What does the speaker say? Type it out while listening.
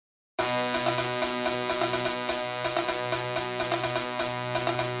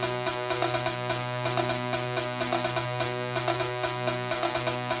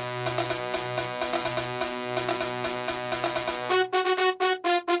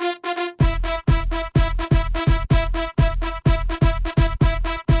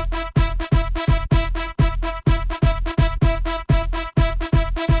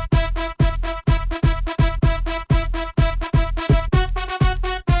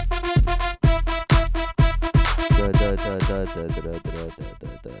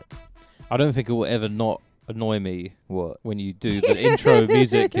I don't think it will ever not annoy me. What? When you do the intro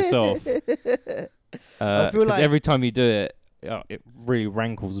music yourself. I feel because like every time you do it, it really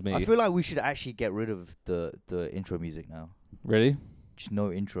rankles me. I feel like we should actually get rid of the intro music now. Really? Just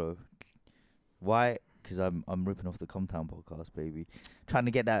no intro. Why? Because I'm ripping off the Comtown podcast, baby. Trying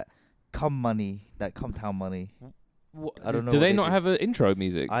to get that Comtown money. What? I don't know. Do what they not have an intro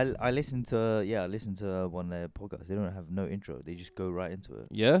music? I listened to one of their podcasts. They don't have no intro. They just go right into it.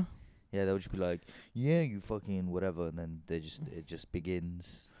 Yeah? Yeah, they'll just be like, yeah, you fucking whatever, and then it just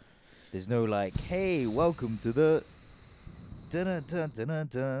begins. There's no like, hey, welcome to the dun dun dun dun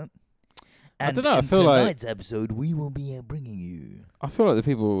dun. I don't know. I feel like tonight's episode we will be bringing you. I feel like the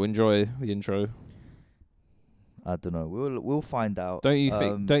people will enjoy the intro. I don't know. We'll find out. Don't you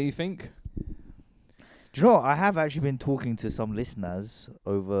think? Don't you think? Do you know what? I have actually been talking to some listeners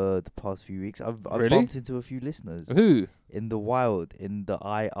over the past few weeks. I've Really? bumped into a few listeners. Who? In the wild, in the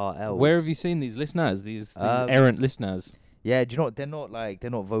IRL. Where have you seen these listeners? These errant listeners? Yeah, do you know what? They're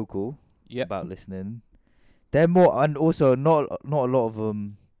not vocal Yep. about listening. They're more, and also not a lot of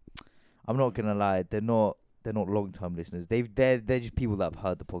them. I'm not gonna lie, they're not long term listeners. They're just people that have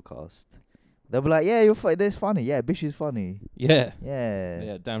heard the podcast. They'll be like, yeah, that's funny. Yeah, Bish is funny. Yeah.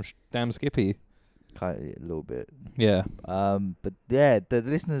 Yeah. Yeah. Damn Skippy. Kind of, a little bit. Yeah. But yeah, the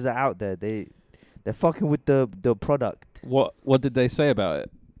listeners are out there. They're fucking with the product. What did they say about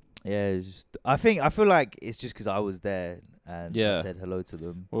it? Yeah, it's just, I feel like it's just because I was there and Yeah. I said hello to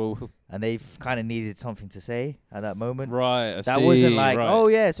them, Well, and they kind of needed something to say at that moment. right. I That see, wasn't like, right. oh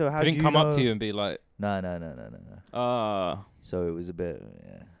yeah, so how They did didn't you come know? up to you and be like, No. ah. So it was a bit,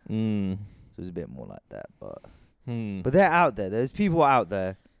 yeah. Mm. So it was a bit more like that, but Hmm. they're out there. There's people out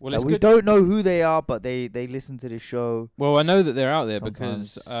there. Well, That it's we good. don't know who they are, but they listen to the show. Well, I know that they're out there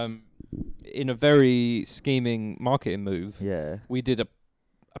Sometimes. because in a very scheming marketing move, Yeah. we did a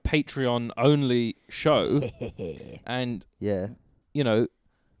Patreon only show, and Yeah. you know,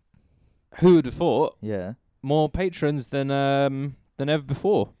 who would have thought Yeah. more patrons than ever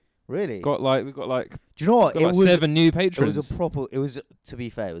before? Really? We've got like Do you know what? 7 new It patrons. was a proper. It was, to be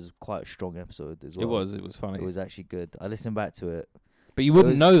fair, it was quite a strong episode as well. It was funny. It was actually good. I listened back to it. But you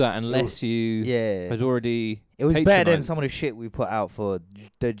wouldn't was- know that unless you Yeah. had already. It was better than patronised. some of the shit we put out for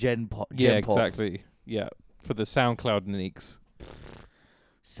the Gen Pop. Yeah, exactly. Yeah, for the SoundCloud neeks.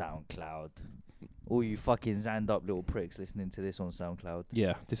 SoundCloud. All you fucking zanned up little pricks listening to this on SoundCloud.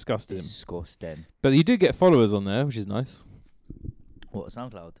 Yeah, disgusting. Disgusting. But you do get followers on there, which is nice. What,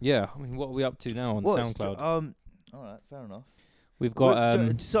 SoundCloud? Yeah, I mean, what are we up to now on SoundCloud? All right, fair enough. We've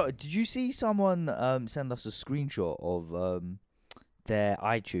got So, did you see someone send us a screenshot of their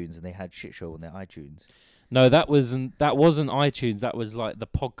iTunes, and they had shit show on their iTunes no, that wasn't iTunes. That was like the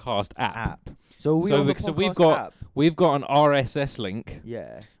podcast app. So we So on the so we've podcast got app? we've got an RSS link,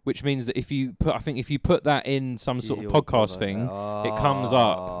 Yeah. which means that if you put that in some sort of Your podcast thing, it comes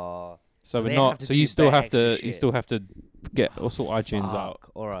up. Ah. so so we're they not. have to So do you still bare have to extra you shit. still have to get or sort iTunes out.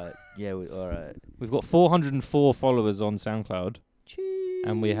 All right. Yeah. All right. We've got 404 followers on SoundCloud, Jeez.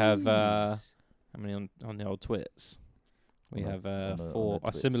 and we have how many on the old twits? We On have the four.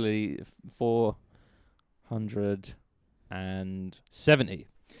 twits. Similarly, 470.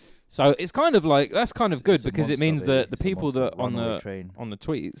 So it's kind of like that's kind of It's- good it's a because it monster, means baby. that the It's a people monster. that Runaway train. on the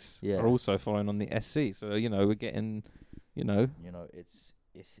tweets Yeah. are also following on the SC. So we're getting, You know, it's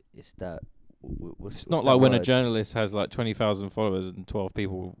that. it's not like when a journalist has like 20,000 followers and 12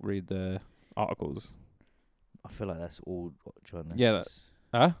 people read their articles. I feel like that's all journalists. Yeah,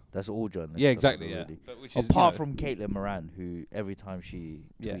 Huh? That's all journalists. Yeah, I exactly. think, Yeah. already. But which is, Apart from Caitlin Moran, who every time she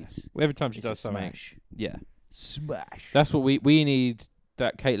Yeah. tweets, every time she it's a does something, smash. yeah, Smash. that's what we need.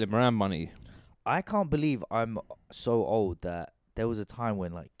 That Caitlin Moran money. I can't believe I'm so old that there was a time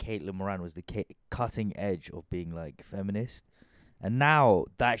when like Caitlin Moran was the cutting edge of being like feminist, and now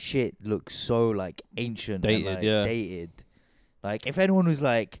that shit looks so like ancient, Dated, and, like, yeah. dated. Like if anyone was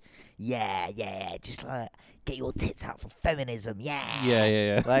like, yeah, just like get your tits out for feminism,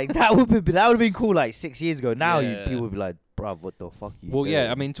 Yeah. like that would have been cool like 6 years ago. Now Yeah. people would be like, bruv, what the fuck you Well, doing?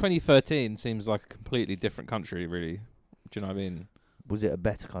 yeah. I mean, 2013 seems like a completely different country, really. Do you know what I mean? Was it a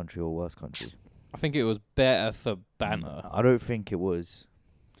better country or worse country? I think it was better for Banner. I don't think it was.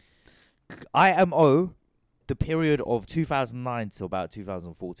 IMO, the period of 2009 to about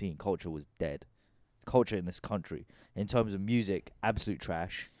 2014, culture was dead. Culture in this country, in terms of music, absolute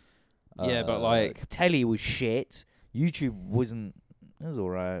trash. Yeah, but like telly was shit. YouTube wasn't. It was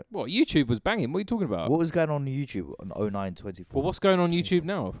alright. what? YouTube was banging. What are you talking about? What was going on YouTube on 09/24? Well, what's going on YouTube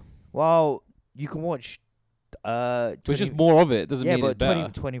now? Well, you can watch. It's just more of it. Doesn't yeah, mean but it's better.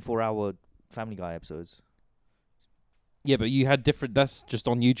 24-hour Family Guy episodes. Yeah, but you had different. That's just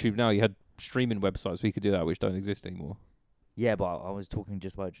on YouTube now. You had streaming websites we could do that, which don't exist anymore. Yeah, but I was talking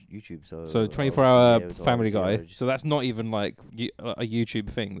just about YouTube. So 24-hour Family Guy. So that's not even like a YouTube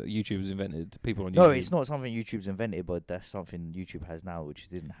thing that YouTube's invented. People on YouTube. No, it's not something YouTube's invented, but that's something YouTube has now, which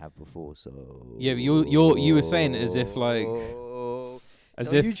it didn't have before. So yeah, but you were saying it as if like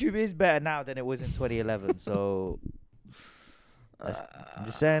if YouTube is better now than it was in 2011. So I'm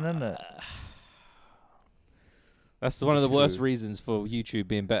just saying, isn't it? That's one of the worst reasons for YouTube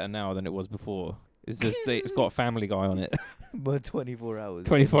being better now than it was before. It's just it's got a Family Guy on it. But 24 hours.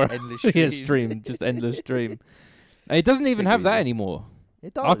 24 endless stream, just endless stream. And it doesn't even have that anymore.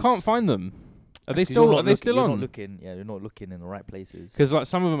 It does. I can't find them. Are they still on? You're not looking. Yeah, you're not looking in the right places. Because like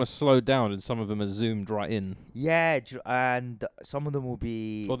some of them are slowed down and some of them are zoomed right in. Yeah, and some of them will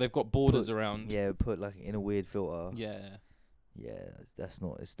be. Or they've got borders around. Yeah, put like in a weird filter. Yeah. Yeah, that's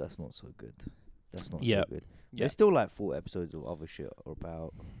not so good. That's not so good. There's still like 4 episodes of other shit or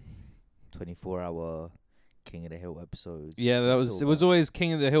about 24-hour King of the Hill episodes. Yeah, it was always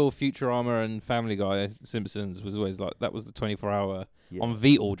King of the Hill, Futurama, and Family Guy. Simpsons was always like that was the 24-hour on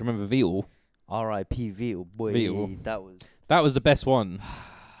Beetle. Do you remember Beetle? R.I.P. Beetle, boy. Beetle. That was the best one.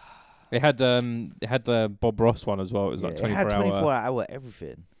 It had the Bob Ross one as well. It was like 24 It had 24-hour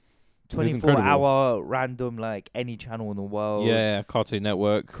everything. 24-hour random, like any channel in the world. Yeah, Cartoon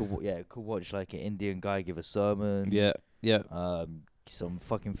Network. Could watch like an Indian guy give a sermon. Yeah. Some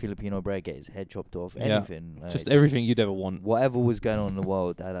fucking Filipino bro get his head chopped off. Anything. Like, just everything you'd ever want. Whatever was going on in the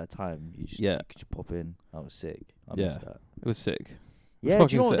world at that time, you could just pop in. That was sick. I missed that. It was sick. Yeah,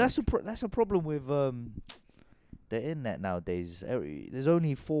 do you know what? That's a problem with the internet nowadays. There's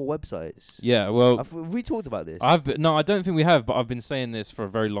only 4 websites. Yeah, well, we talked about this. No, I don't think we have, but I've been saying this for a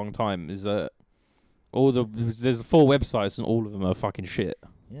very long time. Is that there's 4 websites and all of them are fucking shit.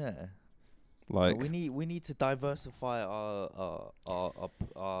 Yeah. Like we need to diversify our you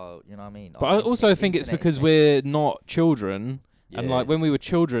know what I mean. But I also think it's because we're not children. Yeah. And like when we were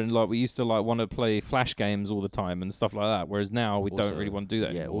children, like we used to like want to play flash games all the time and stuff like that. Whereas now we don't really want to do that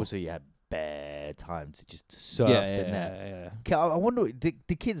anymore. Also you had bare time to just surf the net. Yeah. I wonder,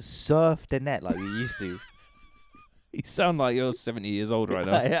 the kids surf the net like we used to. You sound like you're 70 years old right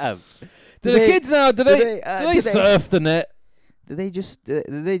now. I am. Do the kids now? Do they surf the net? Do they just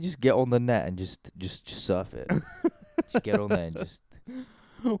get on the net and just surf it? Just get on there and just.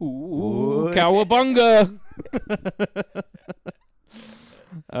 Ooh, cowabunga!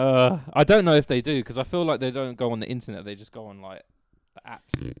 I don't know if they do because I feel like they don't go on the internet. They just go on like the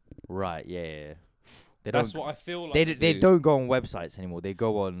apps. Right. Yeah. That's what I feel like. They don't go on websites anymore. They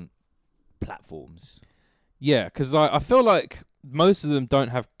go on platforms. Yeah, because I feel like most of them don't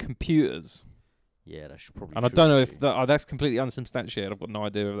have computers. Yeah, that's probably. And true. I don't know if that's completely unsubstantiated. I've got no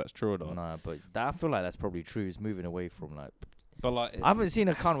idea if that's true or not. No, but I feel like that's probably true. It's moving away from like. But like, I haven't seen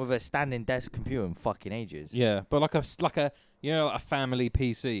a cunt with a standing desk computer in fucking ages. Yeah, but like a a family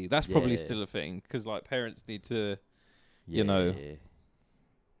PC. That's probably still a thing because like parents need to,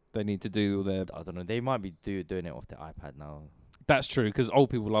 they need to do their. I don't know. They might be doing it off their iPad now. That's true because old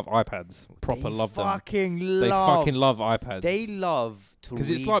people love iPads. They fucking love iPads. They love to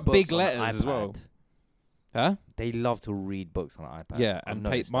because it's like big letters as well. Huh? They love to read books on an iPad. Yeah, and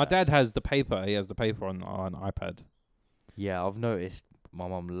my dad has the paper. He has the paper on iPad. Yeah, I've noticed my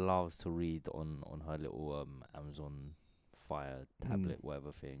mum loves to read on her little Amazon Fire tablet,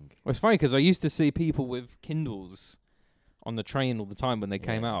 whatever thing. Well, it's funny because I used to see people with Kindles on the train all the time when they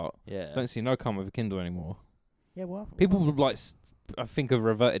came out. Yeah. Don't see no cunt with a Kindle anymore. Yeah, well. People would like, I think, have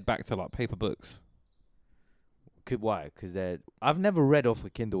reverted back to like paper books. Why? Because I've never read off a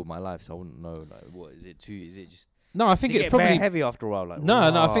Kindle in my life, so I wouldn't know. Like, what is it? Is it just? No, I think it's probably heavy after a while. Like, no,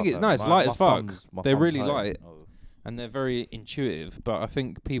 I think it's it's light as fuck. They're really hurt. light, and they're very intuitive. But I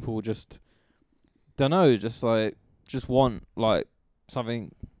think people just don't know, just want like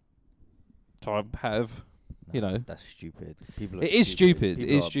something to have. That's stupid. It is stupid. It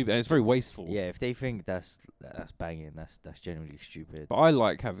is stupid. And it's very wasteful. Yeah, if they think that's banging, that's generally stupid. But I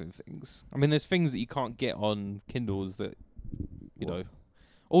like having things. I mean, there's things that you can't get on Kindles that, you know.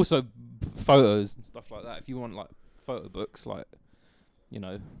 Also, photos and stuff like that. If you want like photo books, like,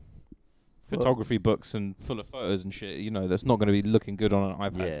 photography books and full of photos and shit, that's not going to be looking good on an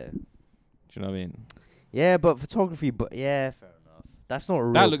iPad. Yeah. Do you know what I mean? Yeah, but photography, fair enough. That's not a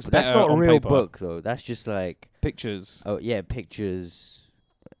real. That looks better. That's not a real paper. book, though. That's just like pictures. Oh yeah, pictures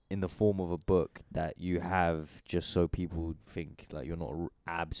in the form of a book that you have just so people think like you're not an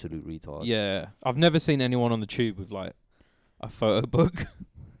absolute retard. Yeah, I've never seen anyone on the tube with like a photo book.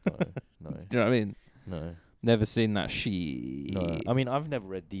 No. Do you know what I mean? No. Never seen that shit. No. I mean, I've never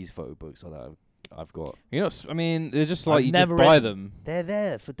read these photo books. So that I've got. You're not. I mean, they're just I've like you just never buy read them. They're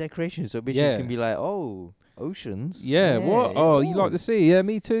there for decoration, so bitches Yeah. can be like, oh, oceans. Yeah. What? Oh, you like oh. the sea? Yeah,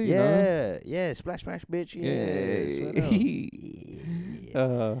 me too. You know. Yeah, yeah, splash, splash, bitch.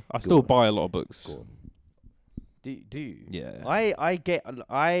 Yeah, I still on. buy a lot of books. Go on. Do you? Yeah. I I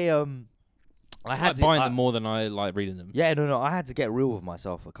had like to buying them more than I like reading them. Yeah, no, I had to get real with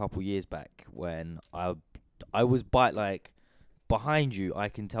myself a couple years back when I was behind you. I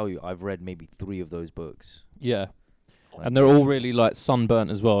can tell you, I've read maybe 3 of those books. Yeah. Like, And they're all really like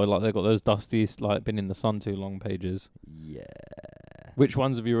sunburnt as well. Like they've got those dusty, like been in the sun too long pages. Yeah. Which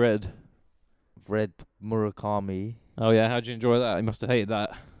ones have you read? I've read Murakami. Oh yeah, how'd you enjoy that? You must have hated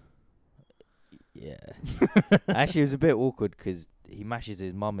that. Yeah. Actually, it was a bit awkward because he mashes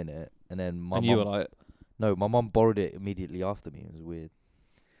his mum in it, and then my And you mum. were like, No, my mum borrowed it immediately after me. It was weird.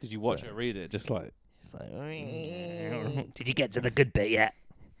 did you watch So- it, read it, just like? It's like, did you get to the good bit yet?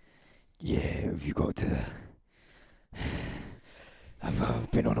 Yeah, have you got to?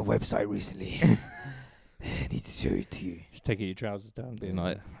 I've been on a website recently. I need to show it to you. Just taking your trousers down, being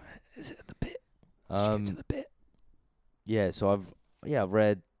like, Is it the bit? Get to the bit. Yeah, so I've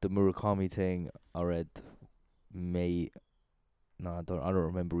read the Murakami thing. I read May. No, I don't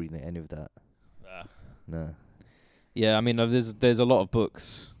remember reading any of that. ah. No. Yeah, I mean, there's a lot of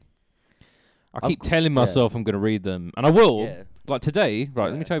books. I I've keep g- telling yeah. myself I'm gonna read them, and I will. Yeah. Like today, right?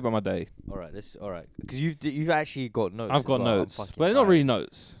 Let Yeah. me tell you about my day. All right. Because you've actually got notes. I've as got well. I'm notes, fucking but not tired. really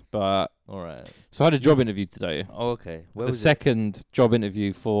notes. But All right. so I had a job interview today. Oh, okay. Where The was it? second job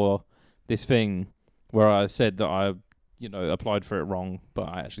interview for this thing where I said that I, applied for it wrong, but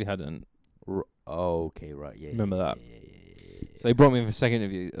I actually hadn't. Oh, okay, right. Yeah. Remember yeah, that. Yeah. So they brought me in for a second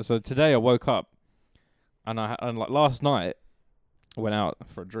interview. So today I woke up, and like last night, I went out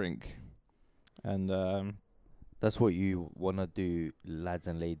for a drink, and That's what you wanna do, lads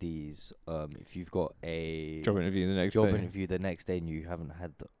and ladies. If you've got a job interview the next job day. interview the next day and you haven't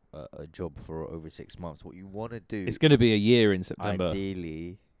had a job for over 6 months, what you wanna do? It's going to be a year in September.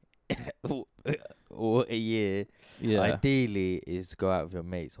 Ideally, or a year. Yeah. Ideally, is go out with your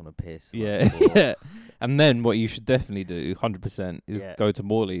mates on a piss. like, Yeah, or- yeah. And then what you should definitely do, 100%, is Yeah. go to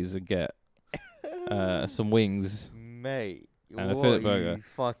Morley's and get some wings Mate, and a what fillet are burger. you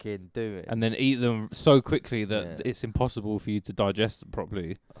fucking doing? and then eat them so quickly that Yeah. it's impossible for you to digest them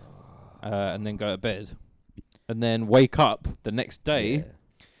properly, and then go to bed. And then wake up the next day. Yeah.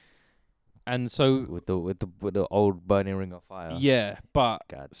 And so, with the old burning ring of fire. yeah, but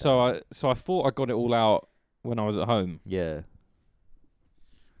God so damn. I thought I got it all out when I was at home. Yeah.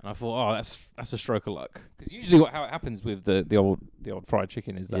 And I thought, oh, that's a stroke of luck. Because usually how it happens with the old fried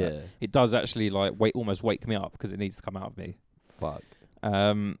chicken is that Yeah. it does actually like almost wake me up because it needs to come out of me. Fuck.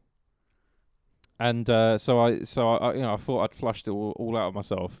 So I thought I'd flushed it all out of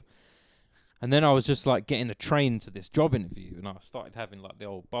myself. And then I was just like getting the train to this job interview, and I started having like the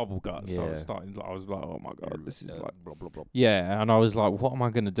old bubble guts. So I was Yeah. I was like, oh my god, this is like, blah blah blah. yeah. And I was like, what am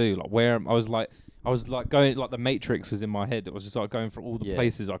I gonna do? Like, I was like going, like the Matrix was in my head. It was just like going for all the Yeah.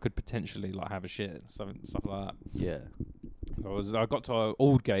 places I could potentially like have a shit, and stuff like that. Yeah. So I got to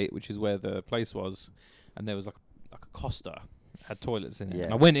Aldgate, which is where the place was, and there was like a Costa, had toilets in it. Yeah.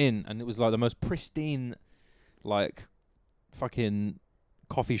 And I went in, and it was like the most pristine, like, fucking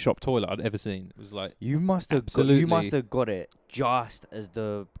coffee shop toilet I'd ever seen. It was like, You must have Absolutely. got it just as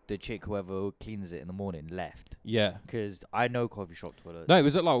the chick whoever cleans it in the morning left. yeah. Because I know coffee shop toilets. No, it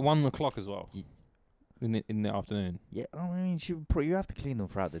was at like 1 o'clock as well. Ye- In the afternoon. Yeah, I mean, you have to clean them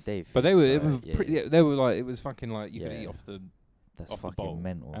throughout the day. if But they it's, were, it was yeah, pretty, yeah. yeah, they were like, it was fucking like, you could Yeah. eat off the That's off the fucking bowl.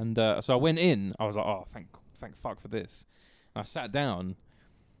 mental. And so I went in. I was like, oh, thank fuck for this. And I sat down,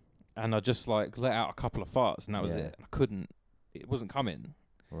 and I just like let out a couple of farts, and that was Yeah. it. It wasn't coming.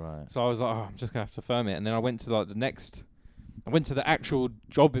 Right. So I was like, oh, I'm just gonna have to firm it. And then I went to like I went to the actual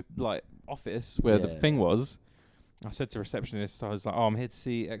job like office where the Yeah. thing was. I said to the receptionist, I was like, oh, I'm here to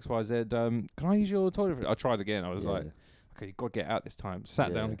see XYZ. Can I use your toilet? I tried again. I was like, okay, you got to get out this time.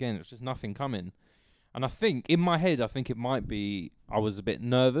 Sat down Yeah. again. It was just nothing coming. And I think in my head, it might be I was a bit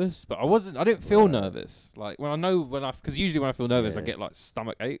nervous, but I wasn't. I didn't feel Right. nervous. Like because usually when I feel nervous, I Yeah. get like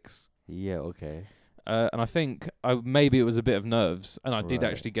stomach aches. Yeah. Okay. And I think maybe it was a bit of nerves, and I did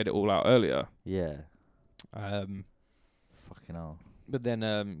Right. actually get it all out earlier. Yeah. Um, Fucking hell. but then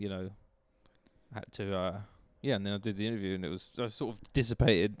had to and then I did the interview, and I sort of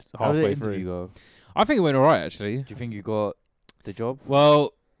dissipated How did halfway the interview through. go? I think it went alright actually. Do you think you got the job?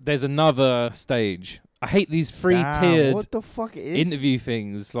 Well, there's another stage. I hate these tiered What the fuck is interview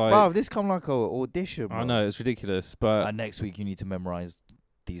things. Like, Bro, this come like a audition. I bro. know it's ridiculous, but And next week you need to memorize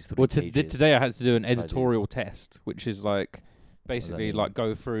these 3 well, pages. today I had to do an Which I do. editorial test, which is like basically mean? like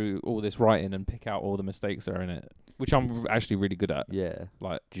go through all this writing and pick out all the mistakes that are in it, which I'm actually really good at. Yeah.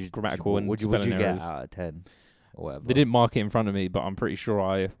 Like grammatical and Would spelling you get errors. out of 10 or whatever? They didn't mark it in front of me, but I'm pretty sure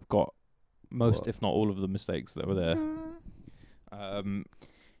I got most, What? if not all, of the mistakes that were there.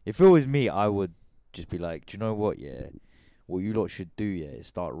 If it was me, I would just be like, do you know what? Yeah, what you lot should do, yeah, is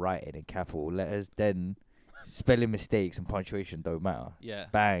start writing in capital letters. Then spelling mistakes and punctuation don't matter. Yeah.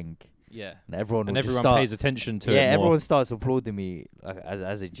 Bang. Yeah. And everyone And will just everyone start, pays attention to it. yeah, more. everyone starts applauding me like,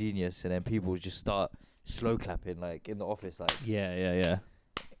 as a genius, and then people just start slow clapping like in the office, like, Yeah.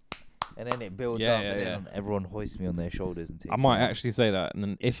 and then it builds Yeah, up, yeah, and yeah. then everyone hoists me on their shoulders and takes I might me out. actually say that, and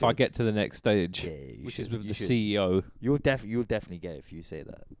then if should. I get to the next stage, Yeah, you which should, is with you the should. CEO, You'll definitely get it if you say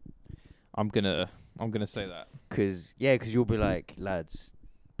that. I'm gonna say that. Cause you'll be like, lads,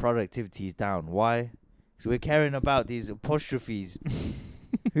 productivity's down. Why? Because we're caring about these apostrophes.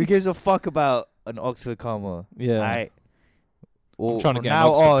 Who gives a fuck about an Oxford comma? Yeah. Right? Or I'm trying to from get an now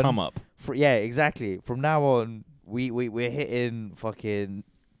Oxford on, come up. yeah, exactly. From now on, we're hitting fucking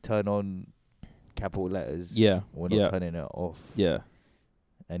turn on capital letters. Yeah, We're not yeah. turning it off. Yeah.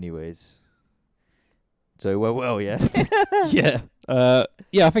 Anyways. So well, yeah. Yeah.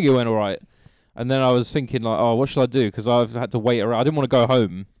 Yeah, I think it went all right. And then I was thinking, like, oh, what should I do? Because I've had to wait around. I didn't want to go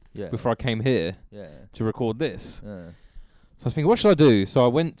home Yeah. before I came here Yeah. to record this. Yeah. So I was thinking, what should I do? So I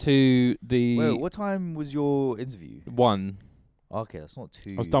went to the Wait, what time was your interview? one. Okay, that's not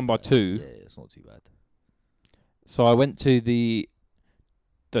too. I was done by bad. 2. Yeah, it's not too bad. So I went to the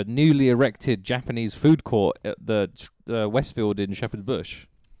newly erected Japanese food court at the Westfield in Shepherd's Bush.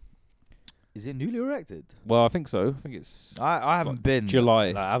 Is it newly erected? Well, I think so. I think it's I haven't been July.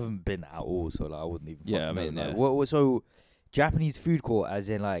 Like, I haven't been at all, so like I wouldn't even. Yeah, fucking I mean, know. Like, yeah. what? So, Japanese food court, as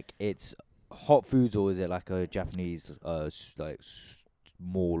in like it's hot foods, or is it like a Japanese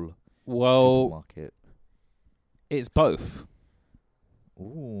mall well, supermarket? it's both.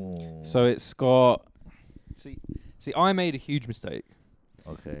 Ooh. So it's got see, I made a huge mistake,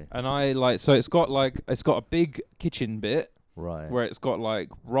 Okay. and it's got a big kitchen bit Right. where it's got like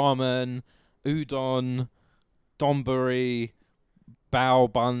ramen, udon, donburi,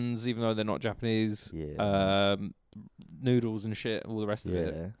 bao buns, even though they're not Japanese. Yeah. Noodles and shit, all the rest of Yeah.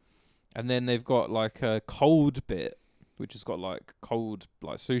 it. And then they've got like a cold bit, which has got like cold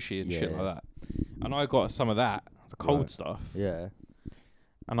like sushi and shit Yeah. like that. And I got some of that, the cold Right. stuff. Yeah.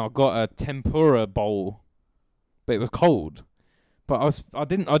 And I got a tempura bowl, but it was cold. But I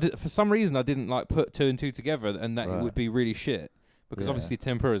didn't for some reason I didn't like put 2 and 2 together, and that it Right. would be really shit, because Yeah. obviously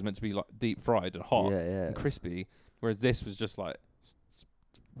tempura is meant to be like deep fried and hot Yeah. and crispy, whereas this was just like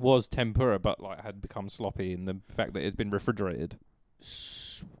was tempura but like had become sloppy in the fact that it had been refrigerated.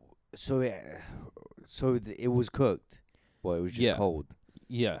 So it was cooked, but it was just Yeah. cold.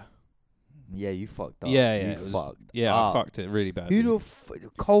 Yeah. Yeah, you fucked up. Yeah, you it was- fucked. Yeah, up. I fucked it really badly. Who the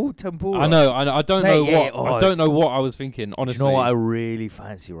cold tempura? I know. I don't Mate, know yeah, what. I don't know what I was thinking. Honestly, Do you know what I really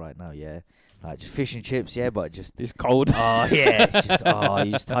fancy right now? Yeah, like just fish and chips. Yeah, but just it's cold. oh yeah, it's just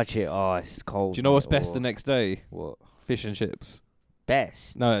you just touch it. Oh, it's cold. Do you know what's mate. best Oh, the next day? What Fish and chips.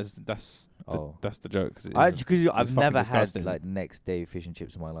 best? No, that's Oh, that's the joke. Cause because I've fucking never disgusting. had like next day fish and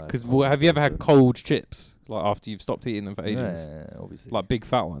chips in my life. Because have you ever had cold chips like after you've stopped eating them for ages? Yeah, obviously. Like big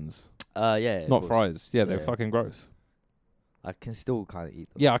fat ones, yeah, of not course. fries. Yeah, they're Yeah. fucking gross. I can still kind of eat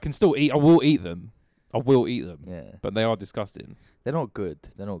them. Yeah, I can still eat. I will eat them. Yeah, But they are disgusting. they're not good.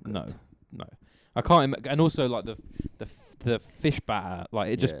 They're not good. No. I can't. And also like the fish batter,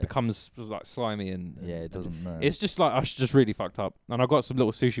 like it just Yeah. becomes like slimy and Yeah, it doesn't. No. It's just like I was just really fucked up, and I got some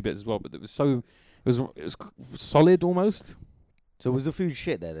little sushi bits as well. But it was solid almost. So was the food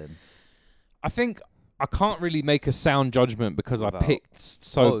shit there then? I think I can't really make a sound judgment because Without- I picked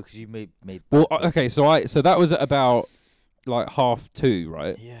so because you made. well. bad Okay, choices. so that was at about like 2:30,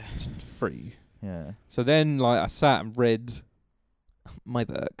 right? Yeah. 3. Yeah. So then like I sat and read my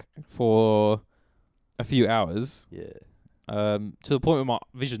book for a few hours. Yeah. To the point where my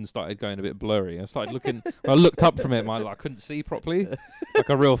vision started going a bit blurry. I started looking. I looked up from it, I couldn't see properly, like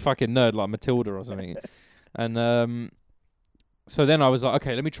a real fucking nerd, like Matilda or something. And so then I was like,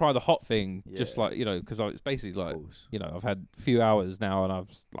 okay, let me try the hot thing, just Yeah. like because it's basically like Course. I've had a few hours now, and I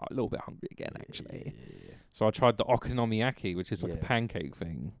was like a little bit hungry again actually. Yeah. So I tried the okonomiyaki, which is like a Yeah. pancake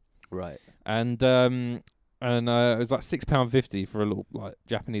thing, Right. and it was like £6.50 for a little like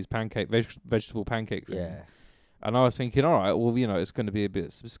Japanese pancake, vegetable pancake thing. Yeah. And I was thinking, all right, well, it's going to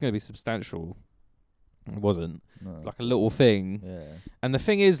be substantial. It wasn't. No. It's like a little thing. Yeah. And the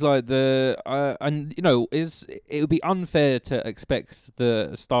thing is, like and you know, it would be unfair to expect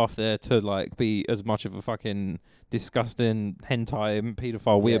the staff there to like be as much of a fucking disgusting hentai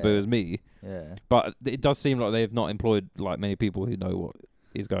paedophile weeaboo as me. Yeah. But it does seem like they've not employed like many people who know what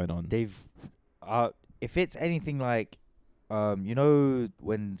is going on. They've, if it's anything like, you know,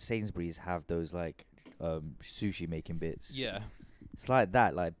 when Sainsbury's have those like sushi making bits. Yeah. It's like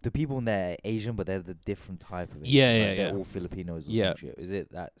that. Like the people in there are Asian, but they're the different type of Asian. Yeah, like yeah, they're yeah. all Filipinos or Yeah. some shit. Is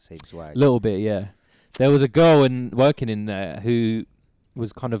it that same swag? Little bit, yeah. There was a girl working in there who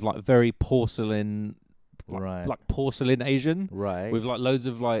was kind of like very porcelain, Right. like porcelain Asian, Right. with like loads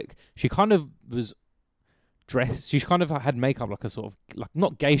of like. She kind of was dressed. She kind of had makeup like a sort of like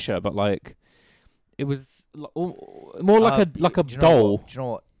not geisha, but like it was more like a do you know doll. what? Do you know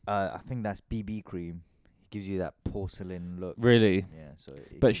what? I think that's BB cream. It gives you that porcelain look. Really. Yeah. So.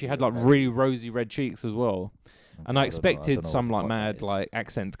 But she had like really rosy red cheeks as well. And I don't know- expected don't know some what the like fuck that mad is. like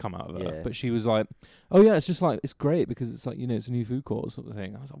accent to come out of her, Yeah. but she was like, "Oh yeah, it's just like it's great because it's like you know it's a new food court sort of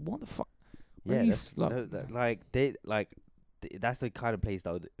thing." I was like, "What the fuck?" Where Yeah, are you that's, that's the kind of place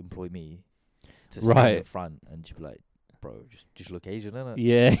that would employ me to stand in Right. front and just be like, bro, just look Asian, innit?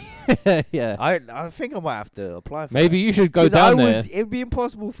 Yeah, yeah. I think I might have to apply for Maybe that. you should go 'Cause down there. It'd be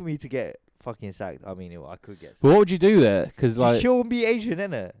impossible for me to get fucking sacked. I mean, I could get sacked. But what would you do there? Because Just like, chill and be Asian,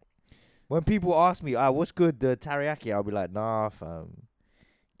 innit? When people ask me, what's good, the teriyaki, I'll be like, nah, fam.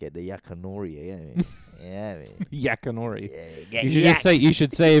 Get the yakinori, yeah, man. Yeah, man. yakinori. Yeah, get You should just say you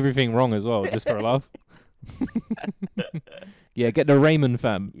should say everything wrong as well, just for a laugh. Yeah, get the ramen,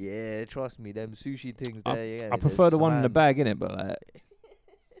 fam. Yeah, trust me, them sushi things there. Yeah, I prefer the one in the bag, innit? But like,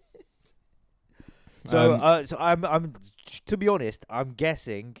 So I'm to be honest, I'm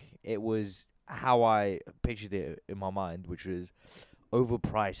guessing it was how I pictured it in my mind, which was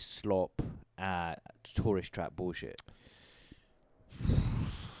overpriced slop, tourist trap bullshit.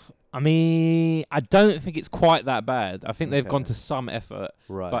 I mean, I don't think it's quite that bad. I think they've Okay. gone to some effort,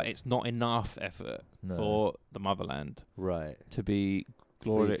 Right. but it's not enough effort No. for the motherland Right. to be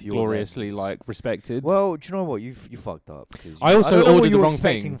For if you're gloriously there, like respected. Well, do you know what? You fucked up. 'Cause I you- also don't know what ordered you the were wrong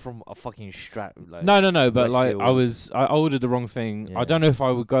expecting thing. from a fucking strap. Like, No, but like Westfield. I ordered the wrong thing. Yeah. I don't know if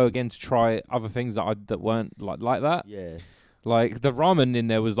I would go again to try other things that weren't like that. Yeah. Like the ramen in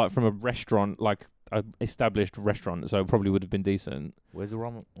there was like from a restaurant, like a established restaurant, so it probably would have been decent. Where's the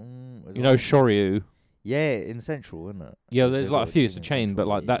ramen? You know, Shoryu. Yeah, in Central, isn't it? Yeah, They've there's like got a few. team It's a in chain, but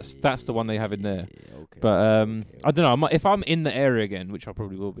Central. like that's the one they have in there. Yeah, okay. But okay. I don't know. If I'm in the area again, which I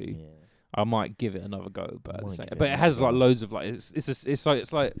probably will be, Yeah. I might give it another go. But Wanna give it but it another has like go. loads of like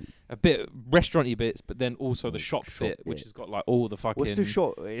it's like a bit restauranty bits, but then also the shop bit, which bit. has got like all the fucking. What's the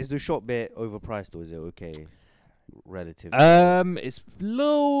shop? Is the shop bit overpriced or is it okay? Relative. It's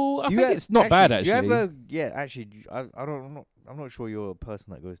low. I Do you think ha- it's not bad actually. Do you ever? Yeah, actually, I'm not sure you're a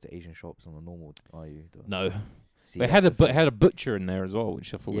person that goes to Asian shops on a normal. Are you? Though? No, See, they that's had the it had a butcher in there as well,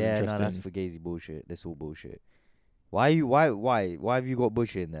 which I thought was yeah, no, interesting. that's fugazi bullshit. That's all bullshit. Why have you got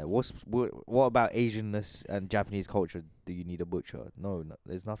butcher in there? What about Asianness and Japanese culture? Do you need a butcher? No,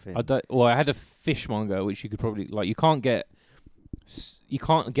 there's nothing. I had a fishmonger, which you could probably like. You can't get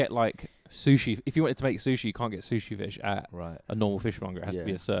like sushi. If you wanted to make sushi, you can't get sushi fish at Right. a normal fishmonger. It has to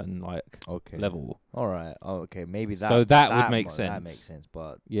be Yeah. a certain like Okay. level. All right. Oh, okay. Maybe that. So that would make That sense. makes sense.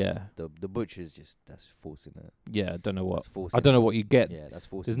 But Yeah, the butcher's just that's forcing it. yeah. I don't know what. That's forcing I don't know it. what you get. Yeah, that's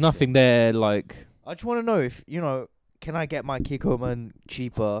forcing. There's the nothing shit. there like. I just want to know if can I get my Kikoman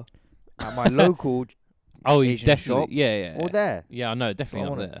cheaper at my local Oh, you Asian definitely. shop Yeah. or there? Yeah, I know, definitely I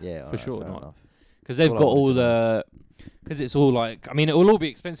not wanna- there. Yeah, for alright, sure fair not. enough. Because they've all I got all wanted to the. Because it's all like. I mean, it will all be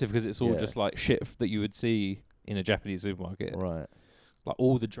expensive because it's all Yeah. just like shit that you would see in a Japanese supermarket. Right. Like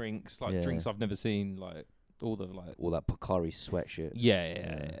all the drinks, like Yeah. drinks I've never seen, like all the like. All that Pocari sweat shit.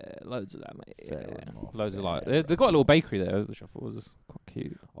 Yeah, loads of that, mate. Fair Yeah. enough, Loads of like. fair They've got a little bakery there, which I thought was quite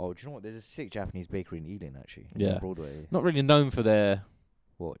cute. Oh, do you know what? There's a sick Japanese bakery in Ealing actually. Yeah. On Broadway. Not really known for their.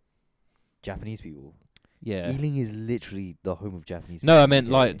 Japanese people. Yeah. Ealing is literally the home of Japanese. No, people, I meant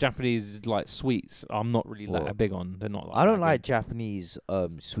okay? like Japanese like sweets. I'm not really What? that big on. They're not. Like I don't that like good. Japanese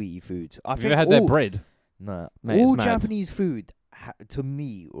sweetie foods. I Have you think ever had their bread? No, Mate, it's all mad. Japanese food to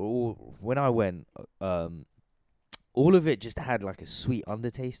me, or when I went, all of it just had like a sweet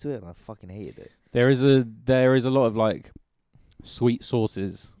undertaste to it, and I fucking hated it. There is a lot of like sweet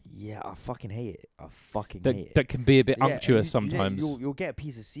sauces Yeah, I fucking hate it. I fucking hate it. that can be a bit Yeah, unctuous you know, sometimes. You'll get a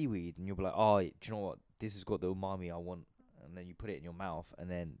piece of seaweed and you'll be like, oh, do you know what? This has got the umami I want. And then you put it in your mouth and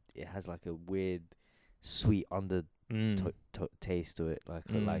then it has like a weird sweet taste to it. Like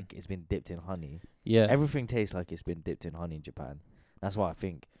it's been dipped in honey. Yeah. Everything tastes like it's been dipped in honey in Japan. That's why I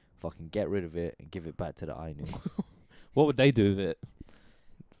think fucking get rid of it and give it back to the Ainu. What would they do with it?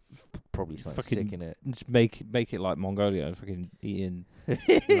 probably something Fucking sick in it. Just make it like Mongolia, fucking eating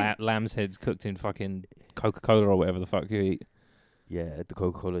lamb's heads cooked in fucking Coca-Cola or whatever the fuck you eat. Yeah, the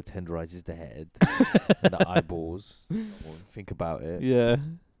Coca-Cola tenderizes the head and the eyeballs. Think about it. Yeah,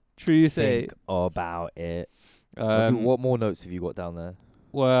 true you say. Think about it. Um, What more notes have you got down there?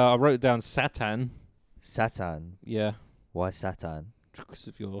 well, I wrote down Satan. Satan. Yeah, Why Satan? because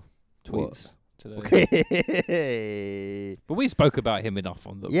of your tweets today. Okay. But we spoke about him enough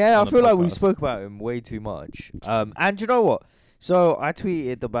on the. Yeah, on I the feel like we podcast. spoke about him way too much. And you know what? So I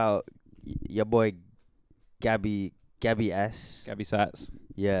tweeted about your boy Gabby S. Gabby Sats.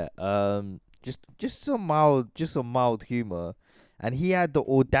 Yeah. Just some mild humor, and he had the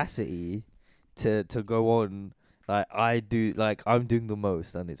audacity to go on like I'm doing the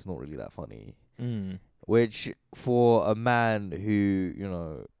most, and it's not really that funny. Which for a man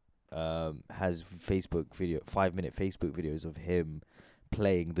who has 5-minute Facebook videos of him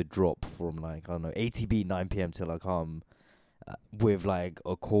playing the drop from like I don't know ATB 9 p.m. till I come, with like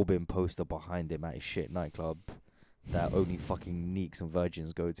a Corbyn poster behind him at his shit nightclub that only fucking neeks and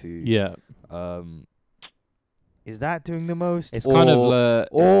virgins go to. Yeah. Is that doing the most? It's kind of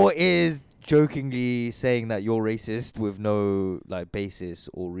or is jokingly saying that you're racist with no like basis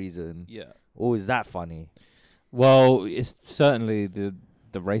or reason? Yeah. Or is that funny? Well, it's certainly the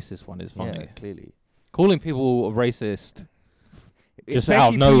racist one is funny. Yeah, clearly. Calling people racist just Especially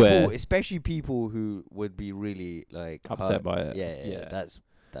out of nowhere. especially people who would be really like Upset hurt. by it. Yeah. That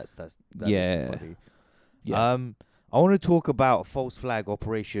Yeah. makes it funny. Yeah. I want to talk about a false flag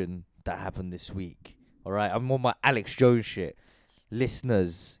operation that happened this week. All right, I'm on my Alex Jones shit.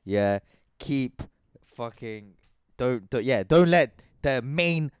 Listeners, yeah, keep fucking don't let the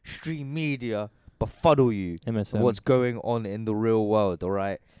mainstream media befuddle you. MSM. What's going on in the real world? All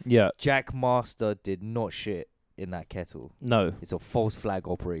right, Yeah. Jack Master did not shit in that kettle. No. It's a false flag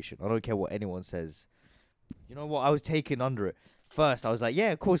operation. I don't care what anyone says. You know what? I was taken under it. First, I was like,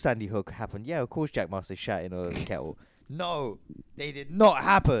 yeah, of course Sandy Hook happened. Yeah, of course Jack Master shat in a kettle. No, they did not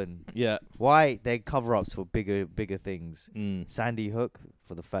happen. Yeah. Why? They're cover-ups for bigger things. Sandy Sandy Hook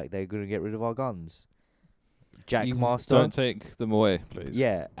for the fact they're going to get rid of our guns. Jack you Master. Don't take them away, please.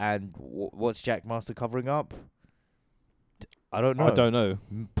 Yeah, and what's Jack Master covering up? I don't know. I don't know.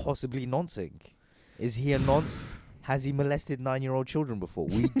 Possibly noncing. Is he a nonce? Has he molested 9-year-old children before?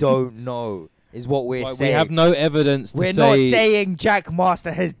 We don't know. Is what we're Like, saying. we have no evidence to We're say. not saying Jack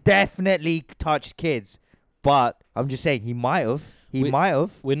Master has definitely touched kids, but I'm just saying he might have. He might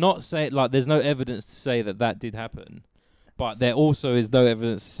have. We're not saying like there's no evidence to say that did happen, but there also is no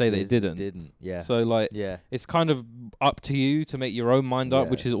evidence to say that it didn't. Didn't. Yeah. So like, Yeah. it's kind of up to you to make your own mind up,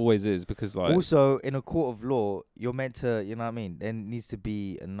 Yeah. which is always is because like Also, in a court of law, you're meant to, you know what I mean? There needs to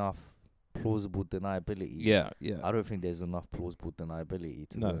be enough plausible deniability. yeah. I don't think there's enough plausible deniability,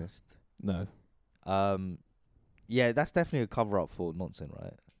 to be No. honest. No. Yeah, that's definitely a cover-up for nonsense,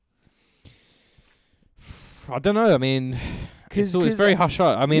 right? I don't know. I mean, it's 'Cause very hush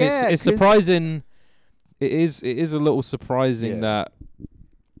hush. I mean, yeah, it's 'cause- surprising. It is a little surprising Yeah.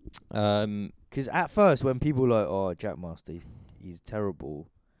 that. Because at first, when people were like, "Oh, Jack Master, he's terrible,"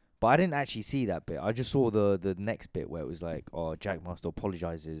 but I didn't actually see that bit. I just saw the next bit where it was like, "Oh, Jack Master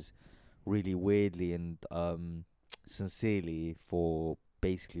apologizes really weirdly and sincerely for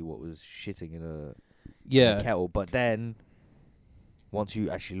basically what was shitting in a kettle." But then, once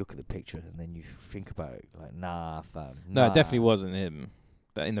you actually look at the picture and then you think about it, like, nah, fam. No, nah. it definitely wasn't him.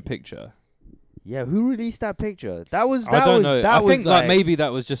 That in the picture. Yeah, who released that picture? I don't know. I think like maybe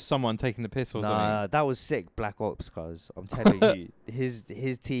that was just someone taking the piss or something. Nah, that was sick. Black Ops, cuz I'm telling you, his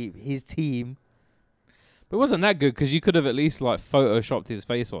team. But it wasn't that good because you could have at least like photoshopped his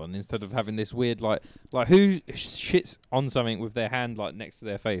face on instead of having this weird like who shits on something with their hand like next to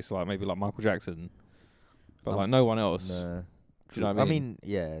their face, like maybe like Michael Jackson, but like no one else. Nah. Do you know what I mean?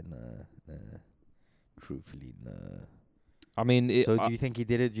 Yeah, nah. Truthfully, nah. I mean, So do you think he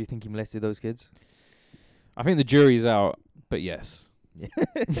did it? Do you think he molested those kids? I think the jury's out, but yes.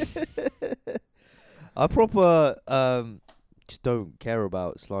 I proper just don't care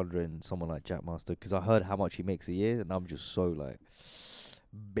about slandering someone like Jack Master because I heard how much he makes a year, and I'm just so like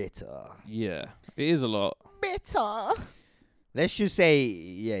bitter. Yeah, it is a lot. Bitter. Let's just say,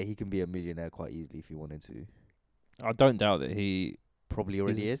 yeah, he can be a millionaire quite easily if he wanted to. I don't doubt that he Probably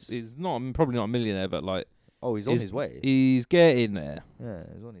already is. He's probably not a millionaire, but like Oh, he's on his way. he's getting there Yeah,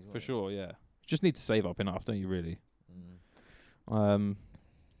 he's on his way. for sure. Yeah, just need to save up enough, don't you? Really?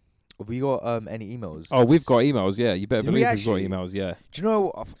 Have we got any emails? Oh, we've got emails. Yeah, you better Did we believe we've got actually? emails. Yeah. Do you know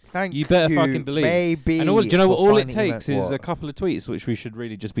what? Thank You better fucking believe. Maybe. And do you know what? for All it finding takes email- is a what? couple of tweets, which we should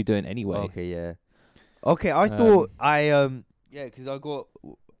really just be doing anyway. Okay, yeah. Okay, I thought yeah, because I got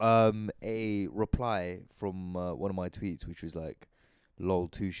a reply from one of my tweets, which was like, "Lol,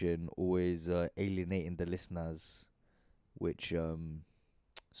 Tushin always alienating the listeners," which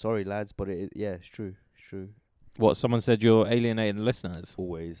sorry lads, but yeah, it's true, it's true. What, someone said you're alienating the listeners?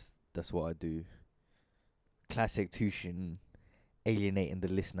 Always, that's what I do. Classic Tushin, alienating the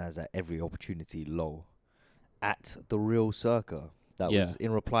listeners at every opportunity. Lol, at the real Circa. That was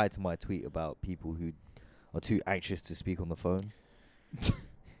in reply to my tweet about people who are too anxious to speak on the phone.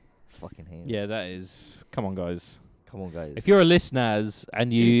 Fucking hate. Yeah, that is. Come on, guys. Come on, guys. If you're a listeners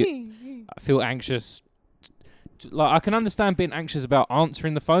and you feel anxious, like I can understand being anxious about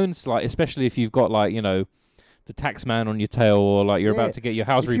answering the phones, like especially if you've got like, you know, the tax man on your tail, or like you're about to get your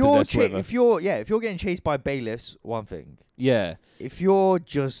house repossessed. If you're getting chased by bailiffs, one thing. Yeah. If you're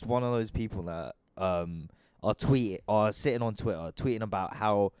just one of those people that are sitting on Twitter tweeting about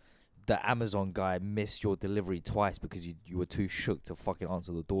how the Amazon guy missed your delivery twice because you were too shook to fucking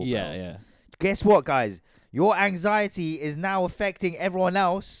answer the doorbell. Yeah, yeah. Guess what, guys? Your anxiety is now affecting everyone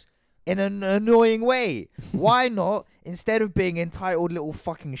else in an annoying way. Why not, instead of being entitled little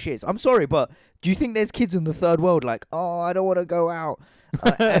fucking shits? I'm sorry, but do you think there's kids in the third world like, oh, I don't want to go out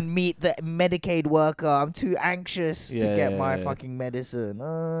and meet the Medicaid worker. I'm too anxious to get my fucking medicine.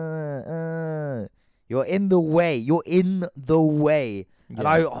 You're in the way. You're in the way. Yeah. And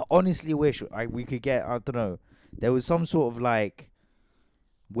I honestly wish we could get, I don't know, there was some sort of like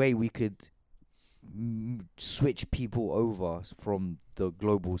way we could switch people over from the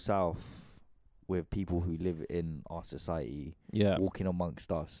global south with people who live in our society, walking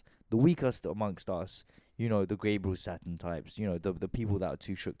amongst us. The weakest amongst us, you know, the Gabriel Saturn types, you know, the people that are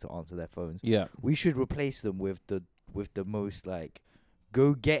too shook to answer their phones. Yeah. We should replace them with the most like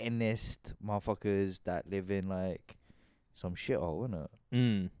go-gettingest motherfuckers that live in like some shithole, innit?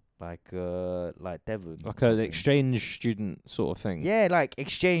 Like Devon. Like an exchange student sort of thing. Yeah, like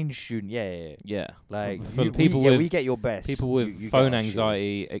exchange student. Yeah. Like we get your best. People with you phone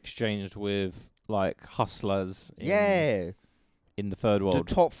anxiety exchanged with like hustlers. In the third world.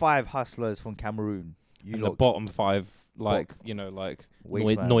 The top 5 hustlers from Cameroon. And the bottom 5, like you know, like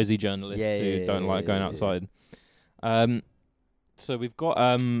noisy journalists who don't like going outside. So we've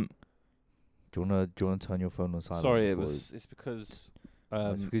got Do you wanna turn your phone on silent? Sorry, it's because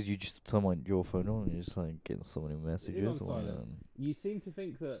it's because you just turn your phone on and you're just like getting so many messages. You seem to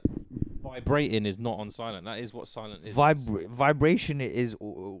think that vibrating is not on silent. That is what silent is. Vibration is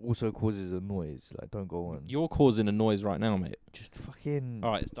also causes a noise. Like, don't go on. You're causing a noise right now, mate. Just fucking.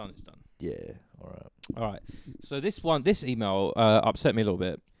 All right, it's done. Yeah. All right. So this email upset me a little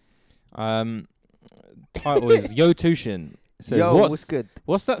bit. Title is Yo Tushin. It says, what's good?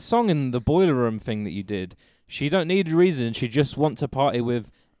 What's that song in the boiler room thing that you did? She don't need a reason. She just want to party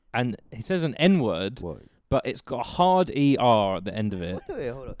with, and he says an N-word, but it's got a hard ER at the end of it. Wait,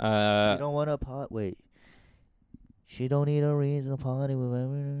 hold on. She don't want to part. Wait. She don't need a reason to party with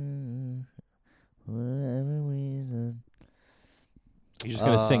every reason. You're just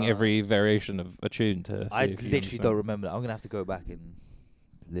gonna sing every variation of a tune to. I literally don't remember that. I'm gonna have to go back and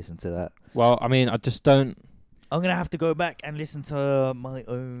listen to that. Well, I mean, I just don't. I'm gonna have to go back and listen to my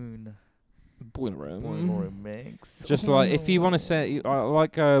own boiler room mix. Just like if you want to send, I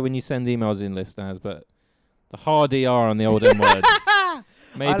like when you send emails in, listeners, but the hard ER on the old N word.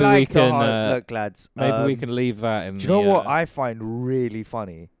 Maybe we can look, lads. Maybe we can leave that in. Do you know what I find really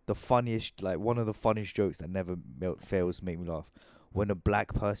funny? The funniest, like one of the funniest jokes that never fails to make me laugh. When a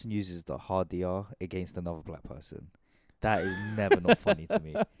black person uses the hard ER against another black person, that is never not funny to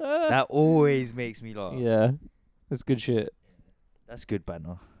me. That always makes me laugh. Yeah, that's good shit. That's good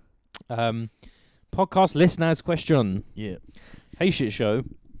banner. Podcast listeners question. Yeah. Hey shit show.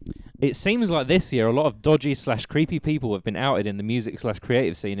 It seems like this year a lot of dodgy / creepy people have been outed in the music /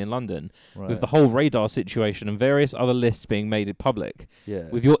 creative scene in London, with the whole radar situation and various other lists being made public. Yeah.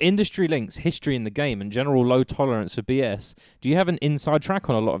 With your industry links, history in the game, and general low tolerance for BS, do you have an inside track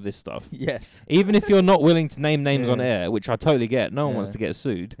on a lot of this stuff? Yes. Even if you're not willing to name names on air, which I totally get, no one wants to get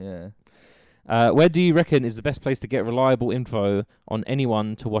sued. Yeah. Where do you reckon is the best place to get reliable info on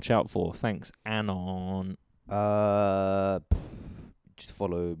anyone to watch out for? Thanks, Anon. Just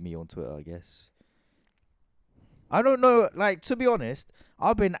follow me on Twitter, I guess. I don't know. Like, to be honest,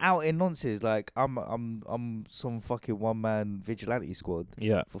 I've been out in nonsense. Like, I'm some fucking one-man vigilante squad.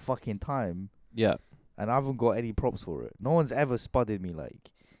 Yeah. For fucking time. Yeah. And I haven't got any props for it. No one's ever spudded me like,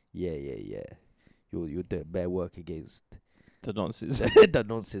 yeah. You're doing bare work against the nonsense. The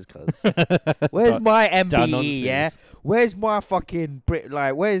nonsense, cuz. Where's my MBE, yeah? Where's my fucking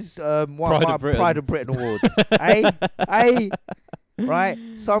where's my Pride of Britain award? Hey. Right?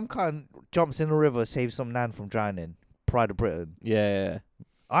 Some cunt jumps in the river, saves some nan from drowning. Pride of Britain. Yeah.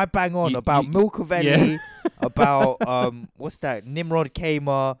 I bang on You- about you- Milcavelli, about what's that? Nimrod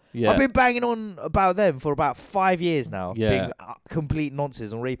Kamer. Yeah. I've been banging on about them for about 5 years now. Yeah. Being complete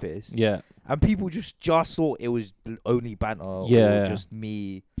nonsense and rapists. Yeah. And people just thought it was only banter Yeah. or just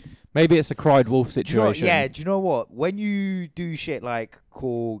me. Maybe it's a cried wolf Do you know, situation. do you know what? When you do shit like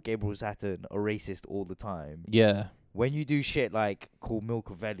call Gabriel Saturn a racist all the time, Yeah. when you do shit like call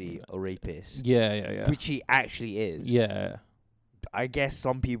Milcavelli a rapist, Yeah. which he actually is, Yeah. I guess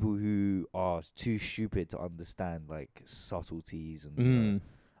some people who are too stupid to understand like subtleties and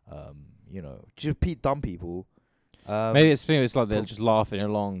just dumb people. Maybe it's like they're just laughing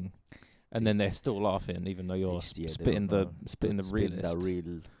along, and then they're still laughing even though you're they spitting don't the know. spitting the realist. That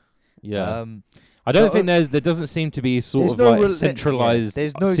real. Yeah. I don't but, think there doesn't seem to be sort there's of no like yeah, centralized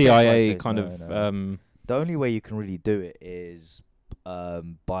there's no CIA centralized kind place, of no. The only way you can really do it is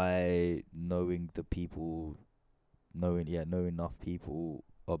by knowing the people, know enough people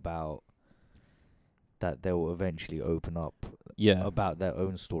about that they will eventually open up about their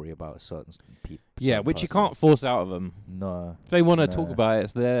own story about certain people. Yeah, which you can't force out of them. No. If they want to talk about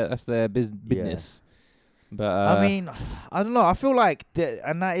it, that's their business. But I mean, I don't know. I feel like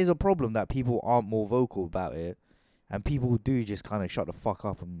and that is a problem that people aren't more vocal about it, and people do just kind of shut the fuck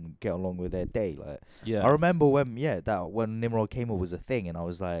up and get along with their day. Like, yeah, I remember when Nimrod Kamer was a thing, and I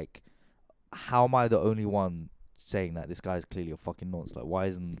was like, how am I the only one saying that this guy's clearly a fucking nonce? Like, why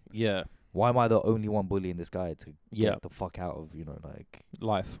am I the only one bullying this guy to get the fuck out of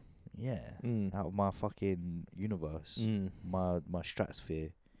life? Yeah, out of my fucking universe, my stratosphere.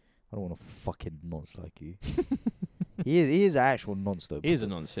 I don't want a fucking nonce like you. He is an actual nonce though. He is a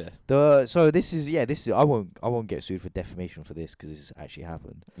nonce, yeah. So this is I won't get sued for defamation for this because this actually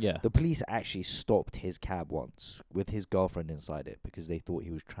happened. Yeah. The police actually stopped his cab once with his girlfriend inside it because they thought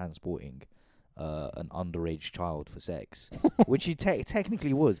he was transporting an underage child for sex, which he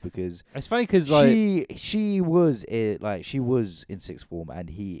technically was because it's funny because she was in sixth form and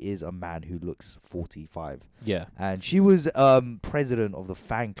he is a man who looks 45. Yeah. And she was president of the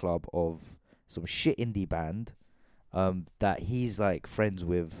fan club of some shit indie band that he's like friends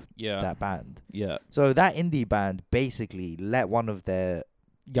with that band. Yeah. So that indie band basically let one of their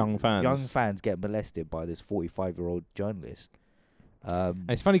young fans get molested by this 45-year-old journalist.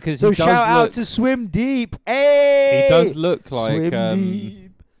 It's funny because so shout out to Swim Deep. Hey, he does look like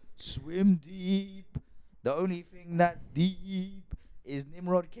Swim Deep. The only thing that's deep is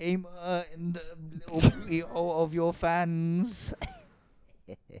Nimrod Kamer in the little booty hole of your fans.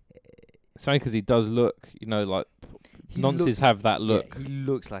 It's funny because he does look, like nonces have that look. Yeah, he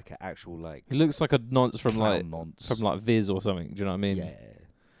looks like an actual He looks like a nonce from nonce. from Viz or something. Do you know what I mean? Yeah.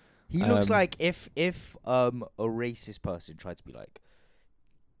 He looks like if a racist person tried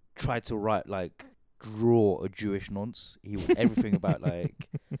to draw a Jewish nonce, he would everything about the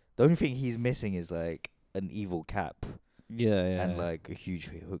only thing he's missing is like an evil cap. Yeah. And like a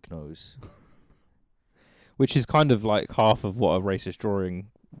huge hook nose. Which is kind of like half of what a racist drawing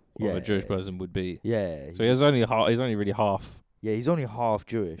of a Jewish person would be. Yeah. So he's only really half. Yeah, he's only half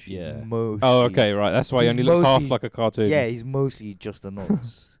Jewish. Yeah. Oh, okay, right. That's why he only looks half like a cartoon. Yeah, he's mostly just a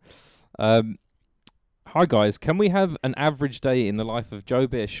nonce. Hi guys, can we have an average day in the life of Joe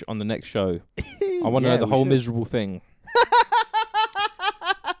Bish on the next show? I want to know the whole miserable thing.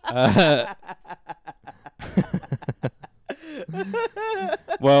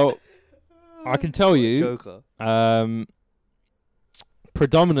 Well, I can tell you,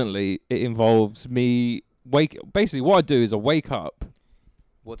 predominantly it involves me basically what I do is I wake up.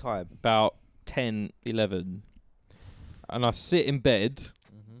 What time? About 10, 11. And I sit in bed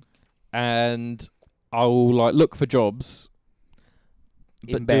and I'll look for jobs.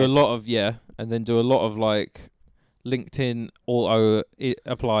 But do a lot of and then do a lot of LinkedIn auto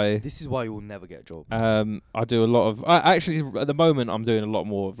apply. This is why you will never get a job. I do a lot of actually at the moment I'm doing a lot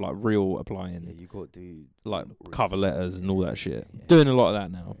more of real applying. Yeah, you got to do cover letters and all that shit. shit. Yeah. Doing a lot of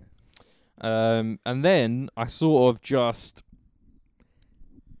that now. Yeah. And then I sort of just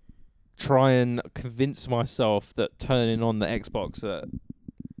try and convince myself that turning on the Xbox at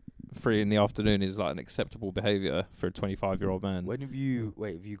 3 in the afternoon is an acceptable behaviour for a 25-year-old man. When have you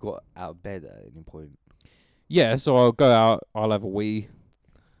got out of bed at any point? Yeah, so I'll go out, I'll have a wee,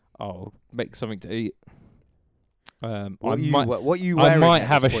 I'll make something to eat. I might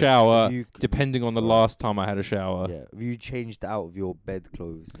have a shower, depending on the last time I had a shower. Yeah. Have you changed out of your bed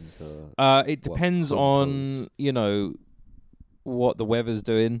clothes into... it depends on, what the weather's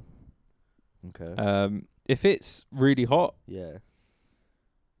doing. Okay. If it's really hot... Yeah.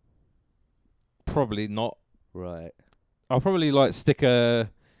 Probably not. Right. I'll probably stick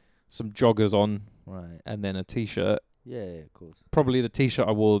some joggers on. Right. And then a t-shirt. Yeah, of course. Probably the t-shirt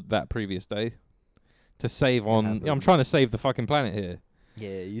I wore that previous day to save on. I'm trying to save the fucking planet here.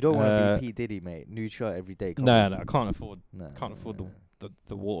 Yeah, you don't want to be P Diddy, mate. New shirt every day. No, I can't afford. Can't afford no.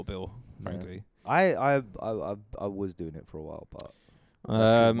 the water bill, frankly. I was doing it for a while, but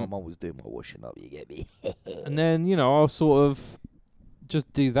that's 'cause my mum was doing my washing up. You get me? And then I'll sort of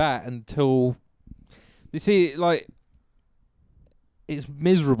just do that until you see, like, it's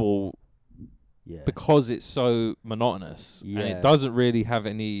miserable. Yeah. Because it's so monotonous, and it doesn't really have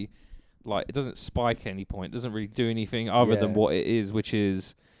any, like, it doesn't spike at any point. It doesn't really do anything other than what it is, which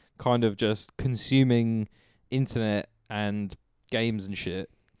is kind of just consuming internet and games and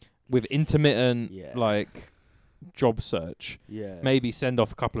shit with intermittent, like, job search. Yeah. Maybe send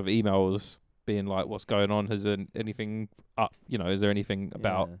off a couple of emails being like, what's going on? Has there anything up? Is there anything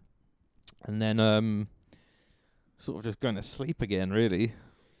about? And then sort of just going to sleep again, really.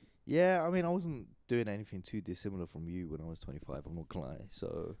 Yeah, I mean, I wasn't doing anything too dissimilar from you when I was 25. I'm not gonna lie.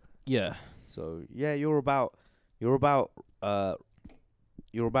 So yeah, you're about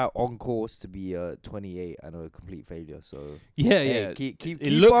on course to be 28 and a complete failure. So yeah. Keep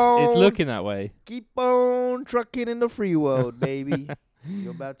it's looking that way. Keep on trucking in the free world, baby.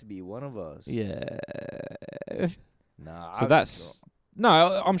 You're about to be one of us. Yeah. Nah. So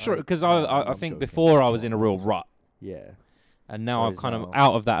I'm sure, because I think before I was in a real rut. Yeah. And now I'm kind of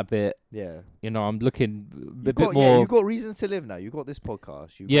out of that a bit. Yeah. I'm looking a bit more. Yeah, you've got reasons to live now. You've got this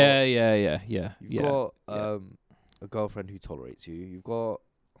podcast. You've got a girlfriend who tolerates you. You've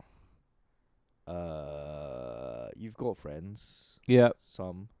got friends. Yeah.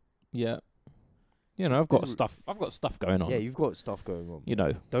 Some. Yeah. I've got stuff going on. Yeah, you've got stuff going on.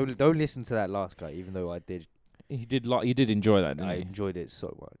 Don't listen to that last guy, even though I did. You did enjoy that, didn't you? I enjoyed it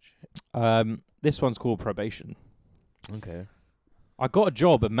so much. This one's called Probation. Okay. I got a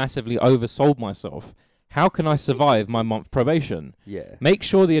job and massively oversold myself. How can I survive my month probation? Yeah. Make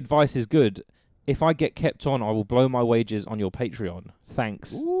sure the advice is good. If I get kept on, I will blow my wages on your Patreon.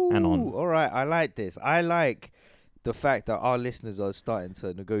 Thanks, Anon. All right, I like this. I like the fact that our listeners are starting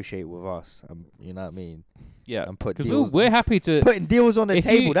to negotiate with us. You know what I mean? Yeah. And put deals. We're happy to putting deals on the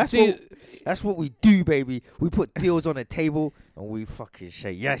table. That's what we do, baby. We put deals on the table and we fucking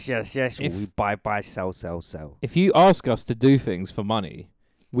say yes. We buy, sell. If you ask us to do things for money,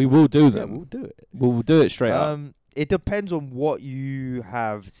 we will do them. Yeah, we'll do it. We'll do it straight up. It depends on what you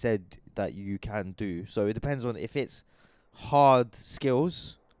have said that you can do. So it depends on if it's hard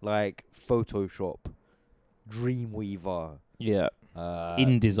skills like Photoshop, Dreamweaver. Yeah.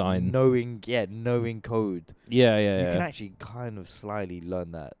 InDesign. Knowing code. Yeah. You can actually kind of slyly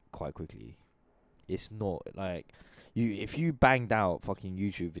learn that quite quickly. It's not like if you banged out fucking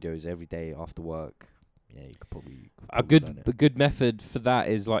YouTube videos every day after work, you could probably a good method for that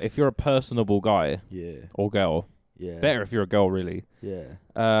is, like, if you're a personable guy, or girl, better if you're a girl, really.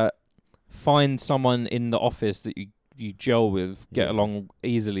 Find someone in the office that you gel with, get along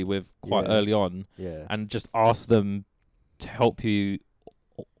easily with quite early on, and just ask them to help you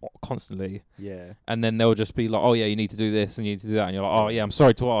constantly. And then they'll just be like, oh yeah, you need to do this and you need to do that, and you're like, oh yeah, I'm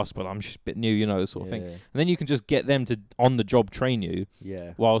sorry to ask, but I'm just a bit new, sort of thing. And then you can just get them to on the job train you,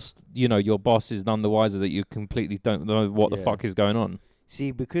 whilst your boss is none the wiser that you completely don't know what the fuck is going on.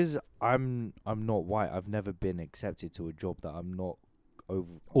 See, because I'm not white, I've never been accepted to a job that I'm not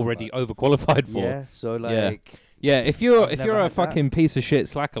overqualified for. Yeah, so like if you're a fucking piece of shit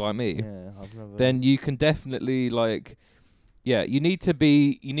slacker like me, then you can definitely, like, you need to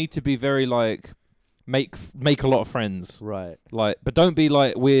be very, like, make a lot of friends, right? Like, but don't be,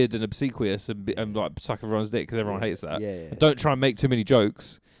 like, weird and obsequious and like suck everyone's dick, because everyone hates that. And don't try and make too many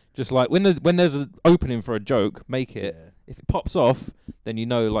jokes. Just, like, when there's an opening for a joke, make it. If it pops off, then you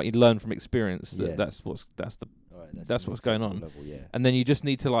learn from experience that that's what's going on. Level, and then you just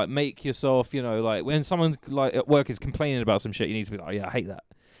need to, like, make yourself, like, when someone's, like, at work is complaining about some shit, you need to be like, I hate that.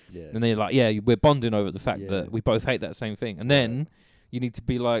 And then you're like, we're bonding over the fact that we both hate that same thing. And then you need to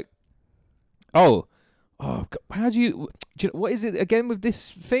be like, how do you know, what is it again with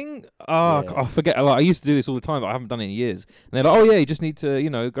this thing? I forget. Like, I used to do this all the time, but I haven't done it in years. And they're like, you just need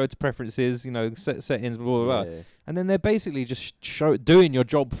to, go to preferences, set settings, blah, blah, blah. And then they're basically just doing your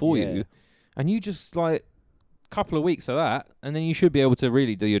job for you. And you just, like, couple of weeks of that, and then you should be able to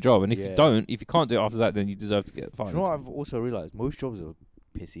really do your job. And if you can't do it after that, then you deserve to get fired. You know what I've also realised? Most jobs are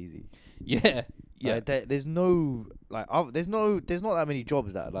piss easy. Yeah. Like, there's no, like, there's not that many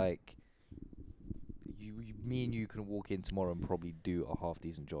jobs that, like, me and you can walk in tomorrow and probably do a half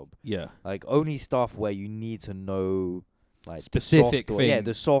decent job. Yeah. Like, only stuff where you need to know, like, specific things. Yeah,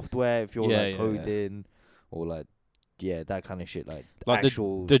 the software, if you're like coding or like that kind of shit. Like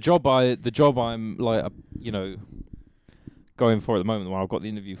actual the job I'm like, going for at the moment, the one I've got the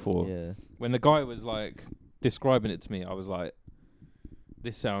interview for. Yeah. When the guy was like describing it to me, I was like,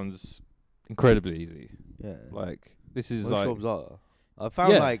 this sounds incredibly easy. Yeah. Like, this is Most like... jobs are. I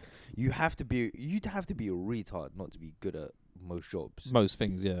found Yeah. like you'd have to be a retard not to be good at most jobs. Most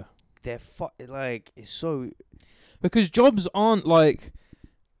things, yeah. They're like it's so Because jobs aren't like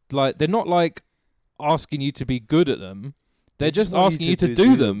they're not like asking you to be good at them. They're just want asking you to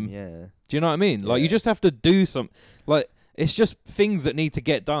do them. Yeah. Do you know what I mean? Like, you Yeah. just have to do some... Like, it's just things that need to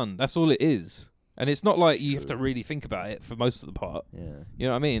get done. That's all it is. And it's not like you have to True. really think about it for most of the part. Yeah. You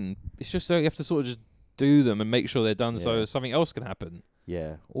know what I mean? It's just so you have to sort of just do them and make sure they're done so Yeah. something else can happen.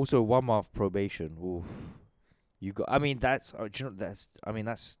 Yeah. Also 1 month probation. Oof. You got I mean that's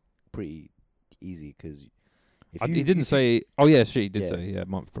that's pretty easy cuz He didn't say... Oh, yeah, she did Yeah. say, yeah,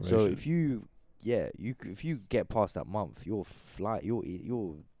 month probation. So if you get past that month, you're flying.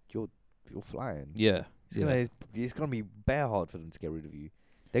 Yeah. It's gonna be bare hard for them to get rid of you.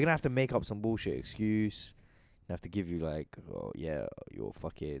 They're gonna have to make up some bullshit excuse. They have to give you like, oh yeah, you're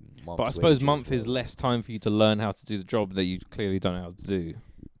fucking. But I suppose month is less time for you to learn how to do the job that you clearly don't know how to do.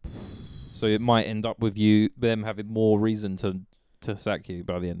 So it might end up with them having more reason to sack you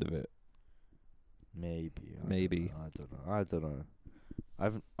by the end of it. Maybe. I don't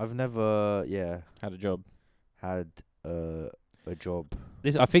know. I've never Had a job. had a job.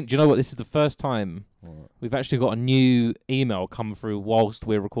 I think. Do you know what? This is the first time What? we've actually got a new email come through whilst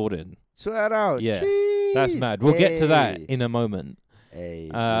we're recording. Sort that out. Yeah, Jeez. That's mad. We'll get to that Hey. in a moment. Hey.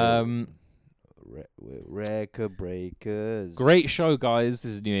 Record breakers. Great show, guys.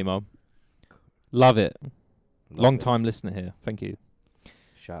 This is a new email. Love it. Long time listener here. Thank you.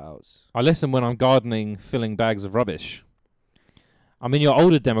 Shout outs. I listen when I'm gardening, filling bags of rubbish. I'm in your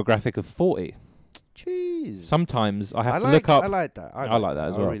older demographic of 40. Jeez. Sometimes I have to look up... I like that. I like that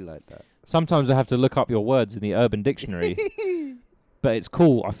as well. I really like that. Sometimes I have to look up your words in the Urban Dictionary. But it's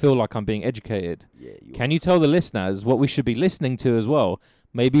cool. I feel like I'm being educated. Yeah. Can you tell the listeners what we should be listening to as well?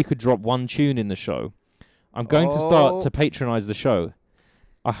 Maybe you could drop one tune in the show. I'm going to start to patronize the show.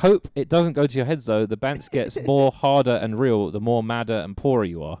 I hope it doesn't go to your heads, though. The bants gets more harder and real the more madder and poorer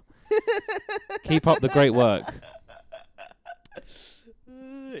you are. Keep up the great work.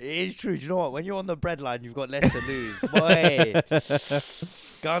 It is true. Do you know what? When you're on the breadline, you've got less to lose. Boy,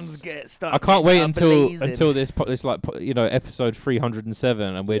 guns get stuck. I can't wait until this episode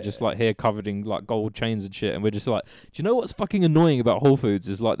 307, and we're just like here covered in like gold chains and shit, and we're just like, do you know what's fucking annoying about Whole Foods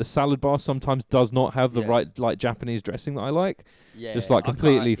is like the salad bar sometimes does not have the right like Japanese dressing that I like. Yeah, just like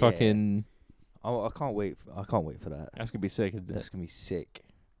completely fucking. I can't wait. I can't wait for that. That's gonna be sick. Isn't That's it? gonna be sick.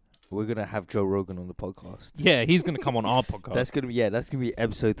 We're gonna have Joe Rogan on the podcast. Yeah, he's gonna come on our podcast. That's gonna be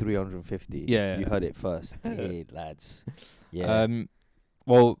episode 350. Yeah. You heard it first. Hey lads. Yeah.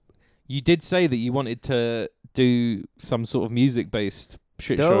 Well, you did say that you wanted to do some sort of music-based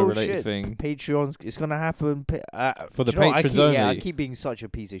shit show related thing. Patreons. It's gonna happen. For the do you know what? patrons only. Yeah, I keep being such a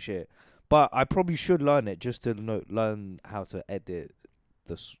piece of shit, but I probably should learn it just to learn how to edit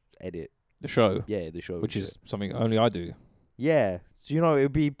The show, Yeah, the show, which is something only I do. Yeah. So it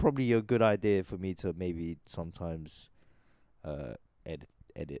would be probably a good idea for me to maybe sometimes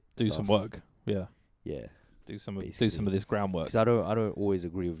edit. Do stuff. some work. Yeah. Yeah. Do some of Basically. this groundwork. Because I don't always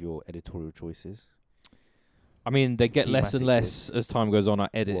agree with your editorial choices. I mean, they get less and Thematic less as time goes on. I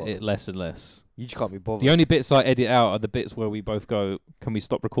edit What? it less and less. You just can't be bothered. The only bits I edit out are the bits where we both go, "Can we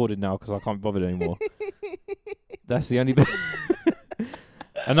stop recording now? Because I can't be bothered anymore." That's the only bit.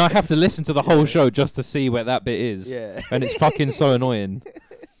 And I have to listen to the whole show just to see where that bit is. Yeah. And it's fucking so annoying.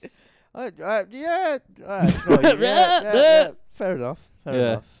 Yeah. Fair enough. Fair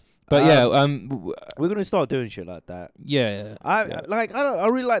Yeah. enough. But yeah, we're gonna start doing shit like that. yeah. I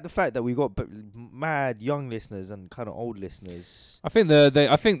really like the fact that we got mad young listeners and kind of old listeners. I think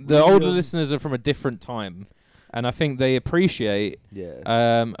the older listeners are from a different time, and I think they appreciate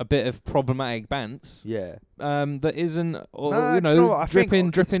a bit of problematic bants. Yeah. That isn't I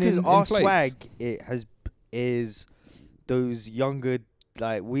dripping because in our flakes. swag is those younger,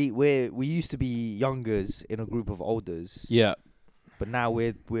 like we used to be youngers in a group of olders. Yeah. But now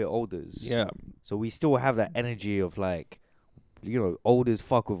we're olders. Yeah. So we still have that energy of like, olders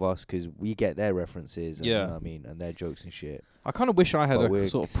fuck with us because we get their references. And, Yeah. You know what I mean, and their jokes and shit. I kind of wish I had But a we're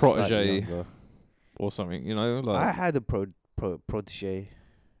sort of slightly protege younger. or something, like. I had a protege.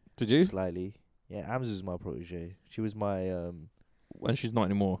 Did you? Slightly. Yeah, Ams was my protege. She was my When she's not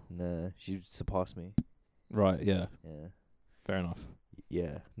anymore. Nah, she surpassed me. Right. Yeah. Yeah. Fair enough.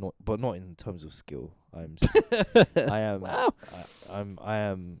 Yeah, not in terms of skill. I am. Wow. I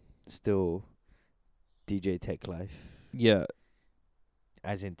am still DJ Tech Life. Yeah.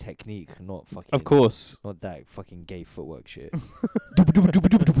 as in technique, not fucking. Of course. Not that fucking gay footwork shit.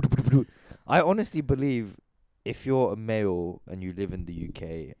 I honestly believe if you're a male and you live in the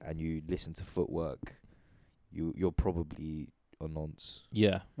UK and you listen to footwork, you're probably a nonce.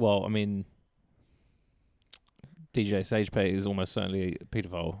 Yeah. Well, I mean, DJ SagePay is almost certainly a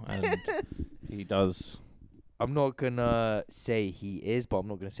paedophile, and he does. I'm not gonna say he is, but I'm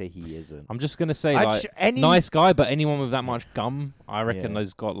not gonna say he isn't. I'm just gonna say nice guy, but anyone with that much gum, I reckon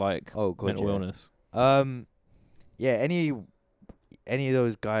has got like mental illness. Yeah. Any of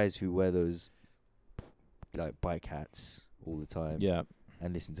those guys who wear those like bike hats all the time,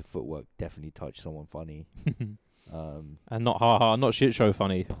 and listen to footwork, definitely touch someone funny. And not shit show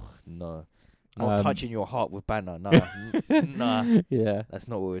funny. No. Not touching your heart with banter, nah. Nah. Yeah. That's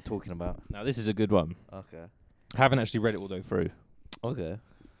not what we're talking about. Now, this is a good one. Okay. I haven't actually read it all the way through. Okay.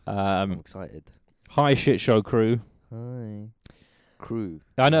 I'm excited. Hi, shit show crew. Hi. Crew.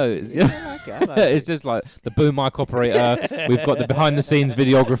 I know. It's, I like it. it's just like the boom mic operator. We've got the behind-the-scenes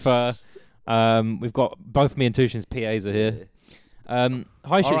videographer. We've got both me and Tushin's PAs are here.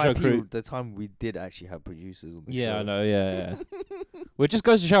 Hi, shit show crew. The time we did actually have producers on the show. Yeah, I know. Yeah. Well, it just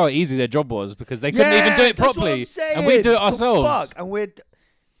goes to show how easy their job was because they couldn't even do it properly, and we do it ourselves.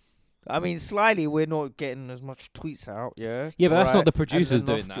 And slyly, we're not getting as much tweets out. Yeah. Yeah, but that's not the producers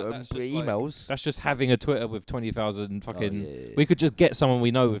doing that. That's just emails. That's just having a Twitter with 20,000 fucking. Yeah. We could just get someone we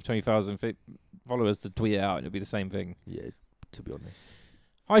know with 20,000 followers to tweet it out, and it'd be the same thing. Yeah, to be honest.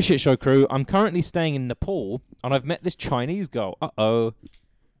 Hi, shit show crew. I'm currently staying in Nepal, and I've met this Chinese girl. Uh-oh.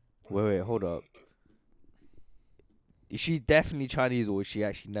 Wait, hold up. Is she definitely Chinese or is she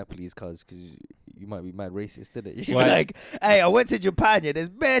actually Nepalese? Because you might be mad racist, didn't it? She'd be like, hey, I went to Japan, there's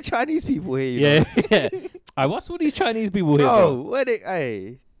bare Chinese people here. You know? Yeah. What's all these Chinese people here? Oh, where they...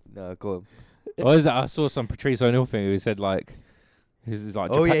 Hey. No, go on. What is that? I saw some Patrice O'Neill thing who said like... He was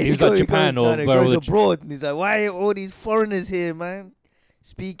like, Japan or... He goes abroad and he's like, why are all these foreigners here, man?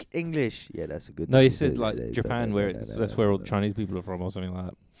 Speak English. Yeah, that's a good... No, he said like Japan, that's where all the Chinese people are from or something like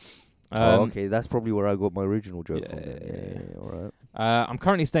that. Okay, that's probably where I got my original joke from. Yeah, all right. I'm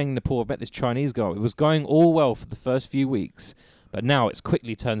currently staying in Nepal. I met this Chinese girl. It was going all well for the first few weeks, but now it's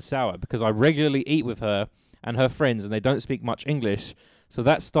quickly turned sour because I regularly eat with her and her friends, and they don't speak much English. So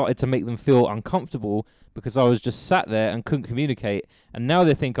that started to make them feel uncomfortable because I was just sat there and couldn't communicate. And now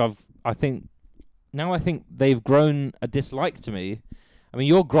they think I think they've grown a dislike to me. I mean,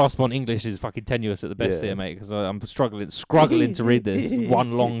 your grasp on English is fucking tenuous at the best here, mate, because I'm struggling to read this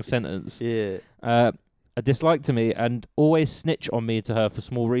one long sentence. Yeah. A dislike to me and always snitch on me to her for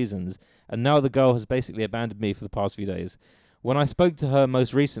small reasons. And now the girl has basically abandoned me for the past few days. When I spoke to her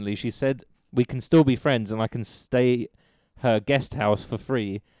most recently, she said we can still be friends and I can stay her guest house for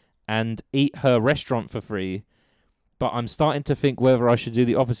free and eat her restaurant for free. But I'm starting to think whether I should do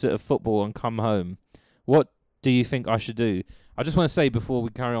the opposite of football and come home. What do you think I should do? I just want to say before we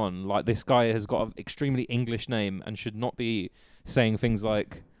carry on, like, this guy has got an extremely English name and should not be saying things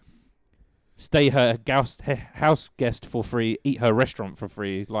like stay her house guest for free, eat her restaurant for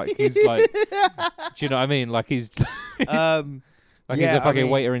free. Like, he's like, do you know what I mean? Like, he's he's a fucking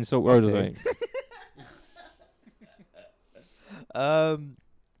waiter in Silk Road or something. I'm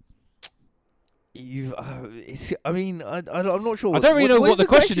not sure. I don't really know what the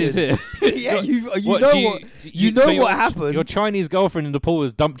question is here. Yeah, you know what happened. Your Chinese girlfriend in Nepal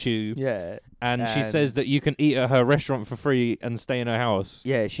has dumped you. Yeah, and she says that you can eat at her restaurant for free and stay in her house.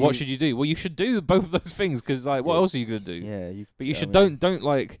 Yeah. What should you do? Well, you should do both of those things because, like, what else are you gonna do? Yeah, but you should don't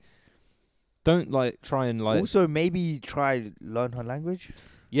try and like. Also, maybe try learn her language.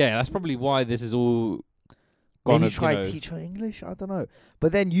 Yeah, that's probably why this is all. Maybe try to teach her English. I don't know,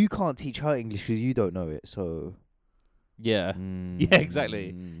 but then you can't teach her English because you don't know it. So yeah, yeah,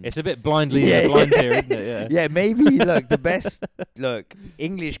 exactly. It's a bit blind leading the blind here, isn't it? Yeah, yeah. Maybe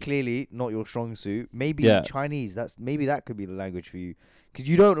English clearly not your strong suit. Maybe Chinese. That could be the language for you because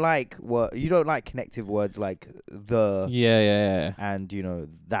you don't like connective words like the and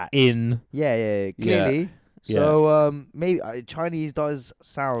that clearly. Yeah. So maybe Chinese does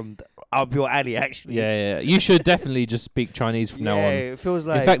sound up your alley, actually. Yeah. You should definitely just speak Chinese from now on. It feels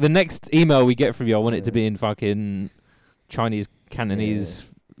like. In fact, the next email we get from you, I want it to be in fucking Chinese, Cantonese,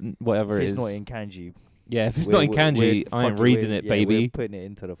 whatever it is. If it's not in kanji. Yeah, if it's not in kanji, I ain't reading it, baby. We're putting it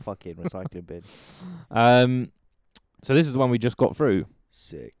into the fucking recycling bin. So this is the one we just got through.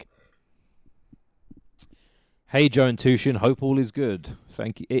 Sick. Hey, Joe and Tushin, hope all is good.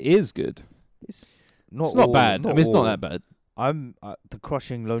 Thank you. It is good. It's not bad. It's not that bad. the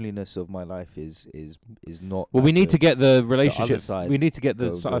crushing loneliness of my life is not. Well, we need to get the relationship. side We need to get the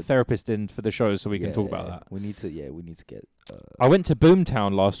good. therapist in for the show so we can talk about that. We need to get. I went to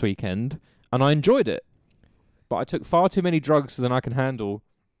Boomtown last weekend and I enjoyed it, but I took far too many drugs than I can handle,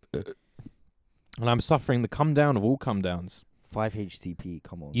 and I'm suffering the come down of all come downs. 5-HTP,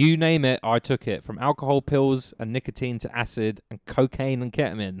 come on. You name it, I took it. From alcohol pills and nicotine to acid and cocaine and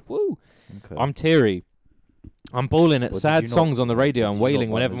ketamine. Woo! Okay. I'm teary. I'm bawling at But sad did you songs not- on the radio and did you not wailing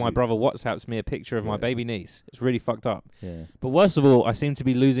buy whenever the my zoo? brother WhatsApps me a picture of my Yeah. baby niece. It's really fucked up. Yeah. But worst of all, I seem to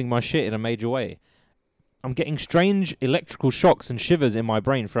be losing my shit in a major way. I'm getting strange electrical shocks and shivers in my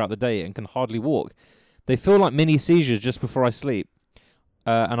brain throughout the day and can hardly walk. They feel like mini seizures just before I sleep.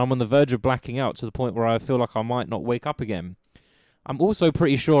 And I'm on the verge of blacking out to the point where I feel like I might not wake up again. I'm also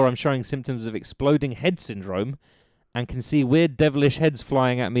pretty sure I'm showing symptoms of exploding head syndrome and can see weird devilish heads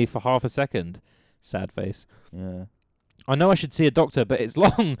flying at me for half a second. Sad face. Yeah. I know I should see a doctor, but it's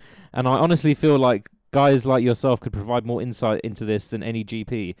long, and I honestly feel like guys like yourself could provide more insight into this than any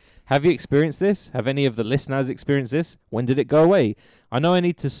GP. Have you experienced this? Have any of the listeners experienced this? When did it go away? I know I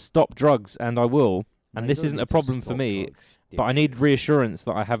need to stop drugs, and I will, and this isn't a problem for me, but I need reassurance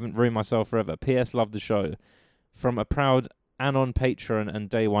that I haven't ruined myself forever. P.S. Love the show. From a proud Anon patron and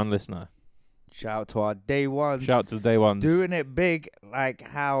day one listener. Shout out to our day ones. Shout out to the day ones. Doing it big, like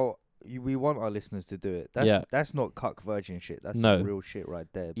how we want our listeners to do it. That's not cuck virgin shit. That's some real shit right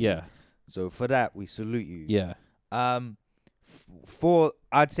there. Bro. Yeah. So for that, we salute you. Yeah. For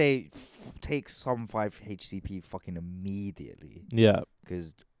I'd say take some 5-HTP fucking immediately. Yeah.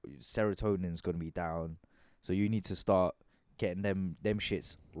 Because serotonin's gonna be down, so you need to start getting them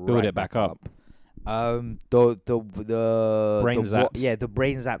shits. Build it back up. The brain zaps. The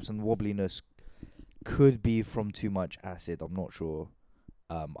brain zaps and wobbliness could be from too much acid. I'm not sure.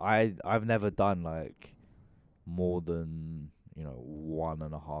 I've never done like more than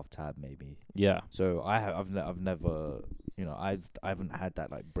 1.5 tab maybe. Yeah. So I've never I haven't had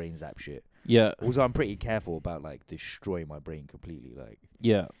that like brain zap shit. Yeah. Also, I'm pretty careful about like destroying my brain completely. Like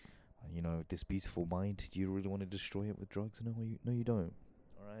this beautiful mind. Do you really want to destroy it with drugs? No, you don't.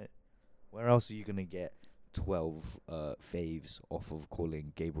 All right. Where else are you gonna get 12 faves off of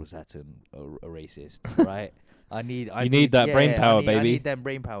calling Gabriel Saturn a racist? Right. I need that brain power, baby. I need them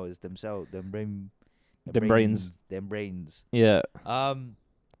brain powers themselves. Them brains. Yeah.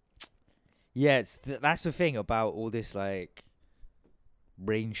 Yeah. That's the thing about all this like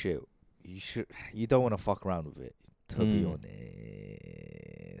brain shit. You don't want to fuck around with it. To be honest.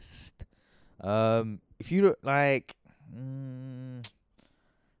 If you look like.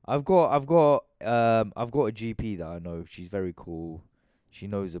 I've got a GP that I know. She's very cool. She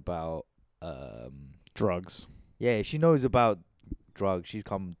knows about drugs. Yeah, she knows about drugs. She's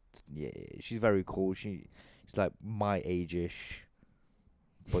very cool. She's like my age-ish,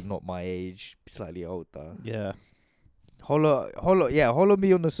 but not my age. Slightly older. Yeah. Holla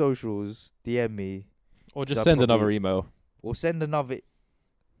me on the socials. DM me. Or just send another email. Or send another.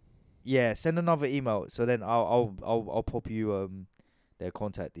 Yeah, send another email. So then I'll pop you their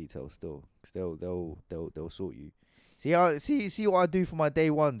contact details still, cause they'll sort you. See what I do for my day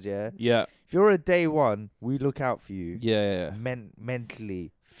ones, yeah. Yeah. If you're a day one, we look out for you. Yeah.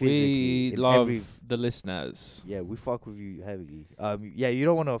 Mentally, physically. We love the listeners. Yeah, we fuck with you heavily. Yeah, you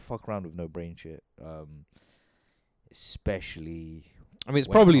don't want to fuck around with no brain shit. Especially. I mean, it's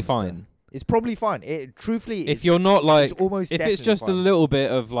probably fine. It's probably fine. Truthfully, if you're not like, it's almost if it's just fine. a little bit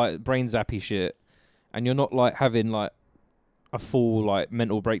of like brain zappy shit, and you're not like having like a full like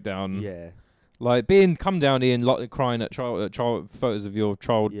mental breakdown. Yeah. Like come down here and like crying at child photos of your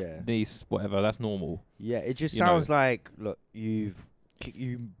child niece, whatever. That's normal. Yeah, it just sounds like look, It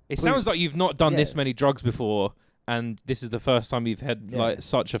sounds like you've not done this many drugs before, and this is the first time you've had like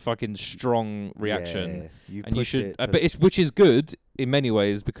such a fucking strong reaction. Yeah, and you should, but which is good in many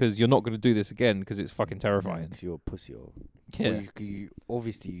ways because you're not going to do this again because it's fucking terrifying. Because you're a pussy. Yeah.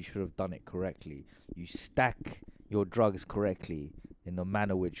 Obviously, you should have done it correctly. You stack your drugs correctly in a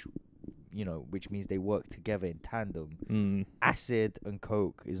manner which means they work together in tandem. Acid and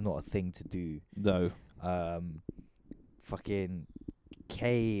coke is not a thing to do. No. Fucking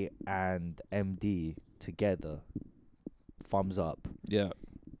K and MD together, thumbs up. Yeah.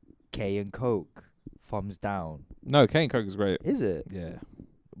 K and coke, thumbs down. No, K and coke is great. Is it? Yeah.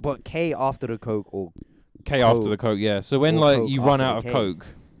 But K after the coke or K after the coke, yeah. So when like you run out of coke,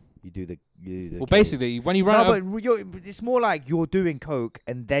 you do the well, K. basically, when you run out of... but it's more like you're doing coke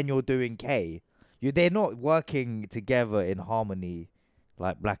and then you're doing K. They're not working together in harmony,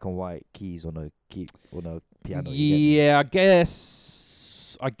 like black and white keys on a piano. Yeah, I guess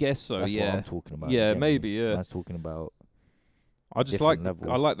so. That's yeah, what I'm talking about. Yeah, maybe. Yeah, I was talking about. I just different like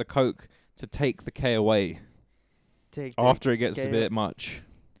level. I like the Coke to take the K away Take after it gets K a bit much.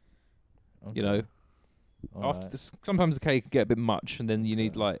 Okay. You know, Alright. sometimes the K can get a bit much, and then you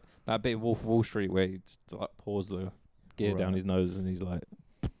need like that bit of Wolf of Wall Street where he just, like pours the gear down Right. his nose, and he's like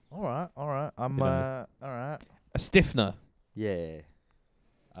All right. I'm You know. all right. a stiffener, Yeah.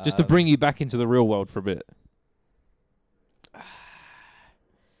 just to bring you back into the real world for a bit.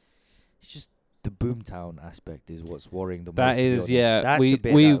 It's just the boomtown aspect is what's worrying the most. That to be is, honest. yeah. That's the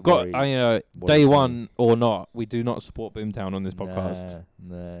bit We've that got worries day me. one or not, we do not support Boomtown on this podcast.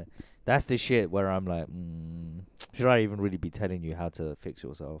 Nah. That's the shit where I'm like, should I even really be telling you how to fix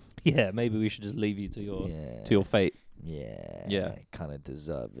yourself? Yeah, maybe we should just leave you to your fate. Yeah. Kind of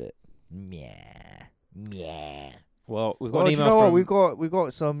deserve it. Yeah. Well, we've got Well, an do you email know from what? We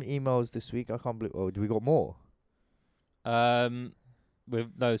got some emails this week. I can't believe. Oh, do we got more?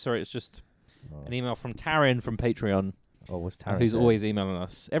 it's just Oh, an email from Taryn from Patreon, what's Taryn? who's said? always emailing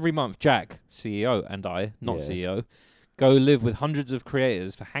us every month. Jack, CEO, and I, not Yeah. CEO, go live with hundreds of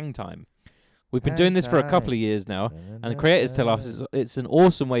creators for hang time. We've been doing this for a couple of years now, and the creators tell us it's an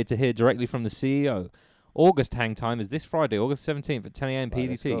awesome way to hear directly from the CEO. August hang time is this Friday, August 17th at 10 a.m. Right,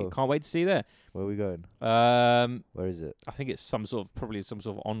 let's PDT. go. Can't wait to see you there. Where are we going? Where is it? I think it's probably some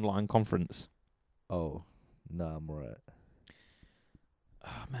sort of online conference. Oh, no, I'm alright.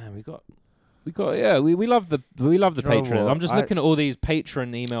 Oh man, we love the Do you know patron. what? I'm just looking at all these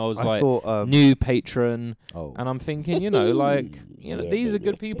patron emails, I like thought, new patron, oh, and I'm thinking, these are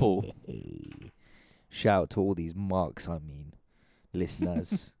good people. shout out to all these marks.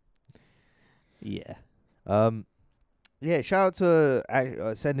 Listeners. Yeah. Yeah. Shout out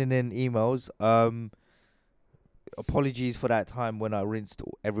to sending in emails. Apologies for that time when I rinsed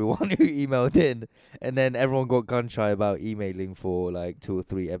everyone who emailed in, and then everyone got gun shy about emailing for like 2 or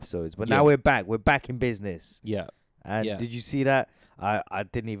 3 episodes. But now we're back. We're back in business. Yeah. And Yeah. did you see that? I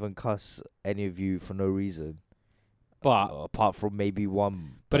didn't even cuss any of you for no reason. But apart from maybe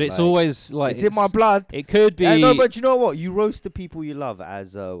one. but it's always like it's in my blood. It could be. Yeah, no, but you know what? You roast the people you love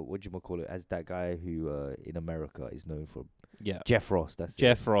as what do you call it? As that guy who in America is known for Jeff Ross. That's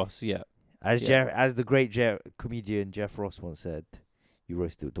Jeff it. Ross. Yeah. As the great comedian Jeff Ross once said, you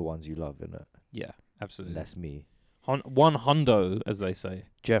roast the ones you love, innit? Yeah. Absolutely. And that's me. One hundo, as they say.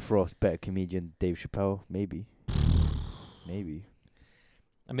 Jeff Ross, better comedian than Dave Chappelle, maybe. Maybe.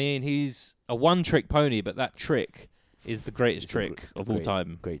 I mean, he's a one-trick pony, but that trick is the greatest trick of all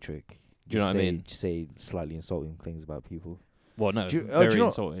time. Great trick. Do you know what I mean? Just say slightly insulting things about people. Well, no, do you very know,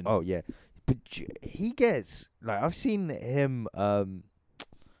 insulting. Oh yeah, but he gets like I've seen him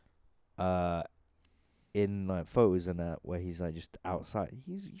in like photos and that where he's like just outside.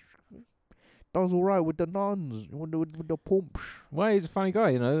 He does all right with the nuns, with the pumps. Well, he's a funny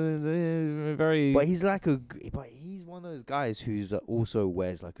guy, they're very. But he's like but he's one of those guys who's also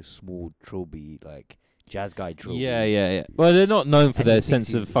wears like a small trilby, like jazz guy trilby. Yeah. Well, they're not known for And their he sense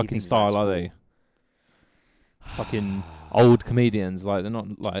thinks of fucking that's style, are cool. they? Fucking old comedians, like they're not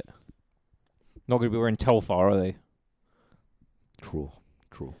not going to be wearing Telfar, are they? True.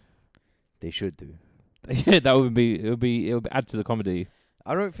 They should do. Yeah, that would be. It would add to the comedy.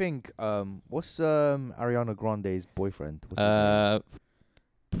 I don't think. What's Ariana Grande's boyfriend? What's his name?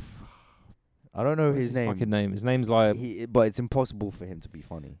 I don't know What's his name. Fucking name. His name's like. But it's impossible for him to be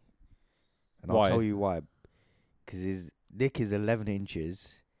funny. And Why? I'll tell you why. Because his dick is 11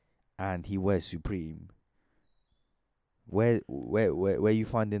 inches, and he wears Supreme. Where you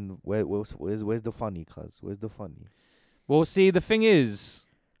finding where's the funny? Cuz where's the funny? Well, see, the thing is,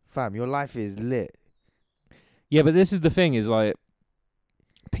 Fam, your life is lit. yeah, but this is the thing is like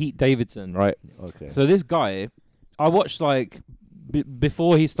Pete Davidson, right? Okay. So this guy, I watched like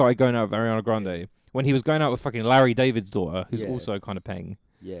before he started going out with Ariana Grande, when he was going out with fucking Larry David's daughter, who's Yeah. also kind of peng.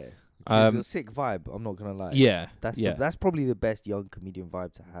 Yeah. Um, It's a sick vibe. I'm not gonna lie. Yeah, That's probably the best young comedian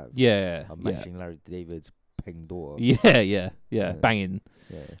vibe to have. yeah, I'm yeah. matching Larry David's peng daughter. Yeah, Yeah. banging.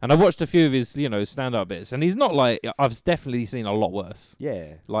 Yeah. And I watched a few of his, stand-up bits, and he's not like I've definitely seen a lot worse.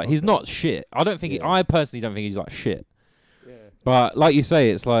 Yeah. Like he's Okay. not shit. I don't think. Yeah. I personally don't think he's like shit. Yeah. But like you say,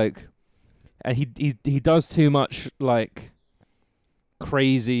 it's like, and he does too much like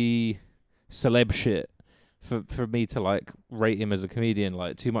crazy celeb shit for me to like rate him as a comedian.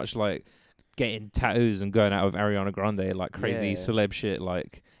 Like too much like getting tattoos and going out with Ariana Grande, like crazy Yeah. celeb shit,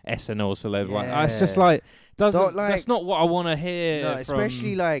 like SNL celeb. Like it's just Yeah. like Don't, that's not what I want to hear. No, from-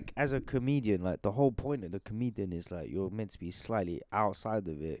 especially like as a comedian, like the whole point of the comedian is like you're meant to be slightly outside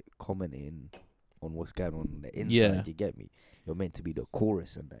of it, commenting on what's going on the inside. Yeah. You get me? You're meant to be the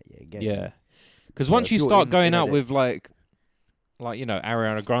chorus and that. Yeah, you get Yeah, me? because So once if you you're start in going it, out with like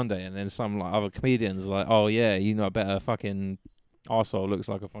Ariana Grande and then some like other comedians like, oh yeah, better fucking arsehole looks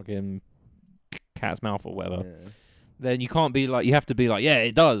like a fucking cat's mouth or whatever, Yeah. then you can't be like, you have to be like, yeah,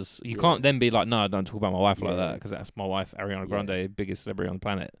 it does. You Yeah. can't then be like, no, don't talk about my wife like Yeah. that, because that's my wife, Ariana Yeah. Grande, biggest celebrity on the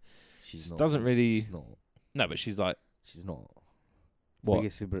planet. She's not. Doesn't really. She's not. No, but she's like, She's not. what?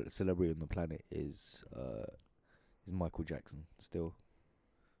 Biggest celebrity on the planet is Michael Jackson still.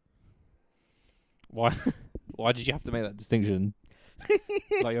 Why? Why did you have to make that distinction?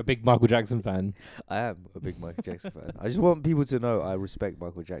 Like, you're a big Michael Jackson fan, I am a big Michael Jackson fan. I just want people to know I respect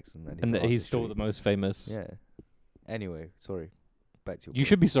Michael Jackson and that he's artistry. still the most famous. Yeah. Anyway, sorry. Back to your You point.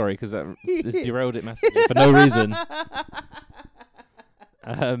 should be sorry, because that has derailed it massively for no reason.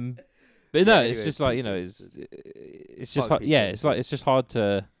 But no, Yeah, it's anyway, just like, you know, it's just hard, yeah, it's like, it's just hard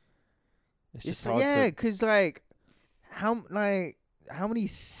to. It's just hard yeah, to. because like how many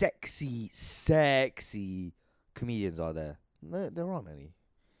sexy comedians are there? No, there aren't any.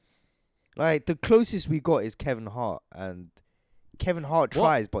 Like the closest we got is Kevin Hart, and Kevin Hart What?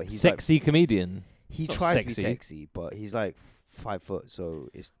 tries, but he's Sexy comedian. he not tries to sexy. be sexy, but he's like 5 foot, so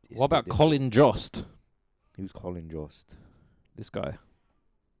it's What about Colin Jost? Who's Colin Jost? This guy.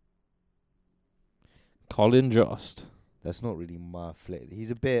 Colin Jost. That's not really my flavor.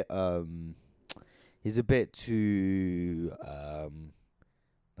 He's a bit too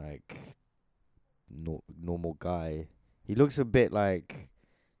like normal guy. He looks a bit like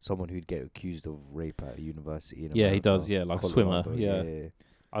someone who'd get accused of rape at a university in Yeah, he America. does. Yeah, like a swimmer. Colorado, Yeah.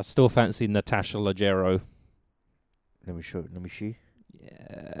 I still fancy Natasha Leggero. Let me see.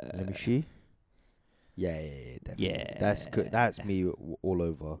 Yeah. Let me see. Yeah, definitely. Yeah. That's good. That's me all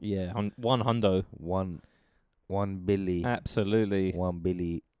over. Yeah, one hundo. One Billy. Absolutely. One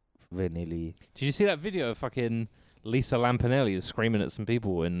Billy Vanilli. Did you see that video of fucking Lisa Lampanelli screaming at some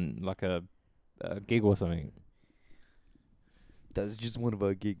people in like a gig or something? That's just one of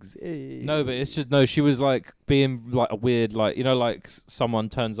our gigs. Hey. No, but it's just, no, she was like being like a weird, like, you know, like someone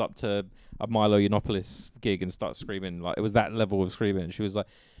turns up to a Milo Yiannopoulos gig and starts screaming. Like, it was that level of screaming. She was like,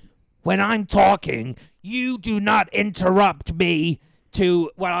 when I'm talking, you do not interrupt me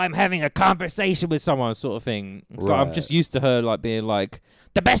while I'm having a conversation with someone, sort of thing. So I'm just used to her like being like,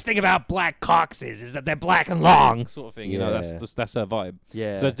 the best thing about black cocks is that they're black and long, sort of thing. You know, that's her vibe.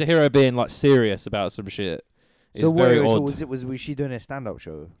 Yeah. So to hear her being like serious about some shit is So very so odd. was she doing a stand-up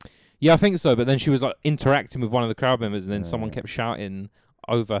show? Yeah, I think so. But then she was like interacting with one of the crowd members, and then someone Yeah. kept shouting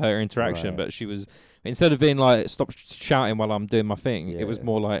over her interaction. Right. But she was, instead of being like, stop shouting while I'm doing my thing, it was Yeah.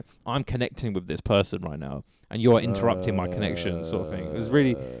 more like, I'm connecting with this person right now, and you're interrupting my connection, sort of thing.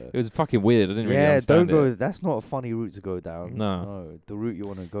 It was fucking weird. I didn't really understand don't go. it. That's not a funny route to go down. No. The route you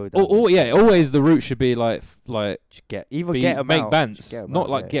want to go down. Always the route should be like just get either be, get 'em make out, bands, just get 'em not out,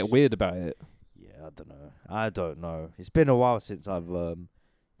 like yeah, get just- weird about it. Yeah, I don't know. It's been a while since I've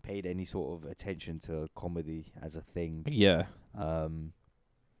paid any sort of attention to comedy as a thing. Yeah,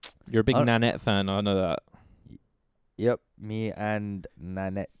 you're a big I- Nanette fan. I know that. Yep, me and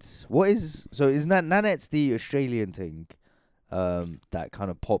Nanette. Is Nanette's the Australian thing that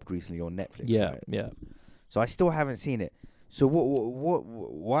kind of popped recently on Netflix? Yeah, right? yeah. So I still haven't seen it. So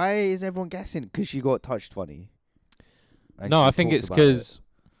why is everyone guessing? Because she got touched funny. And No, she I think talks it's about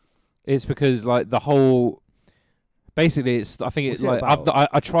it. because like the whole. Basically, I think What's it's it like about?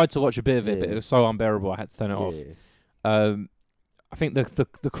 I tried to watch a bit of it, but Yeah. it was so unbearable I had to turn it off. Yeah. I think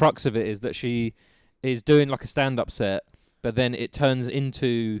the crux of it is that she is doing like a stand-up set, but then it turns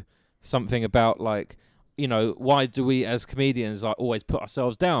into something about like, you know, why do we as comedians like always put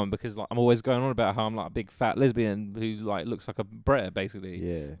ourselves down? Because like I'm always going on about how I'm like a big fat lesbian who like looks like a Bret basically.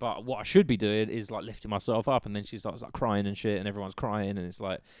 Yeah. But what I should be doing is like lifting myself up, and then she starts like crying and shit, and everyone's crying, and it's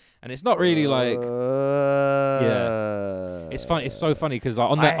like, and it's not really like, it's funny. It's so funny because like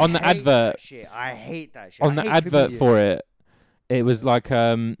on the advert, I hate that shit. on the advert for it, it was like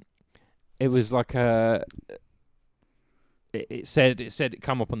it said it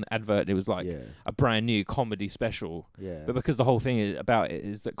come up on the advert. It was like a brand new comedy special. Yeah. But because the whole thing about it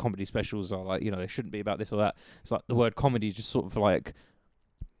is that comedy specials are like, you know, they shouldn't be about this or that. It's like the word comedy is just sort of like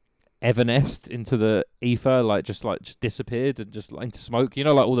evanesced into the ether, just disappeared and just like into smoke. You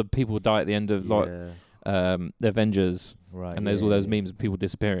know, like all the people die at the end of like the Avengers, right, and there's all those memes of people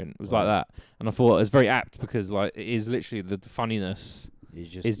disappearing. It was like that, and I thought it was very apt because like it is literally the funniness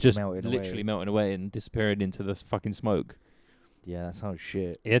is just literally melting away and disappearing into the fucking smoke. Yeah, that sounds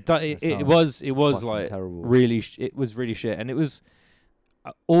shit. It was like terrible. really it was really shit, and it was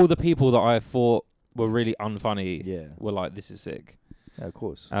all the people that I thought were really unfunny were like, this is sick. Yeah, of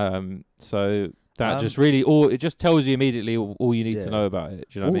course. So that just really it just tells you immediately all you need to know about it.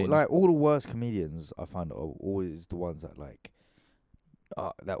 Do you know what I mean? Like all the worst comedians I find are always the ones that like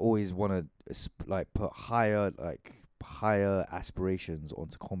that always want to like put higher like higher aspirations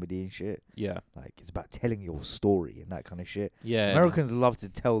onto comedy and shit. Yeah. Like it's about telling your story and that kind of shit. Yeah. Americans love to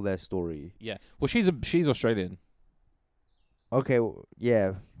tell their story. Yeah. Well, she's Australian. Okay,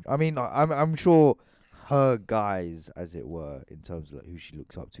 yeah. I mean, I'm sure her guys, as it were, in terms of like who she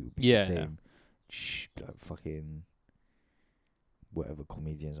looks up to, would be the same. Like fucking whatever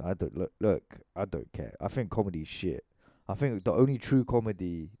comedians. I don't look. I don't care. I think comedy's shit. I think the only true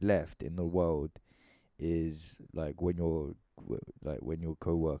comedy left in the world is like when your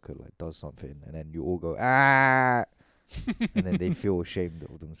coworker like does something and then you all go and then they feel ashamed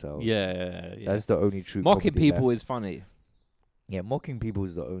of themselves. Yeah. That's the only true. Mocking comedy people left. is funny. Yeah, mocking people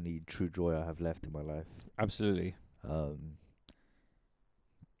is the only true joy I have left in my life. Absolutely. Um,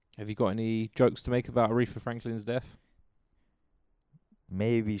 Have you got any jokes to make about Aretha Franklin's death?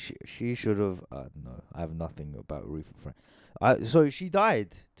 maybe she should have. No, I have nothing about Aretha Franklin. So she died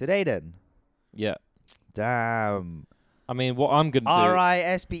today then. Yeah. Damn. I mean, what I'm gonna do.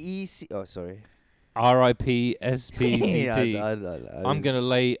 RISPEC. Oh, sorry. RIP SPCT. I'm gonna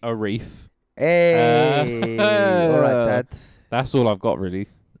lay a wreath. Hey. All right, Dad. That's all I've got really.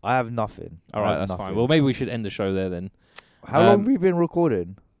 I have nothing. All right, that's fine. Well, maybe we should end the show there then. How long have we been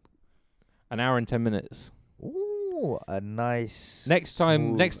recording? An hour and 10 minutes. Ooh, a nice. Next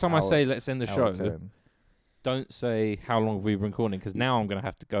time I say let's end the show, 10. don't say how long have we been recording, because now I'm gonna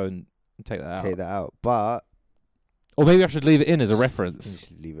have to go and take that out. Take that out, but Or maybe I should leave it in as a you reference,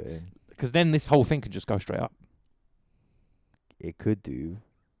 should leave it in. because then this whole thing could just go straight up. It could do.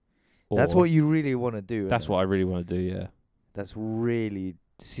 Or That's what you really want to do. That's innit? what I really want to do. Yeah. That's really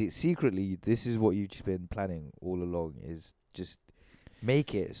secretly. This is what you've just been planning all along. Is just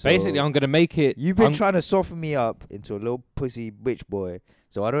make it. So Basically, I'm gonna make it. You've been trying to soften me up into a little pussy bitch boy,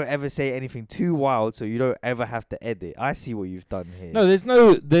 so I don't ever say anything too wild, so you don't ever have to edit. I see what you've done here. No,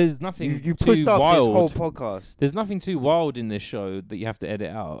 there's nothing you too pushed up wild. this whole podcast. There's nothing too wild in this show that you have to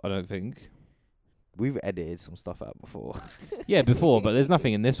edit out. I don't think. We've edited some stuff out before. Yeah, before, but there's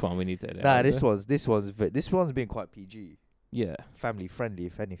nothing in this one we need to edit. Nah, out, this is one's been quite PG, there? family friendly,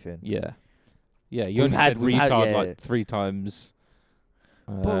 if anything. Yeah. You We've only had- said we've had- retard yeah. like 3 times.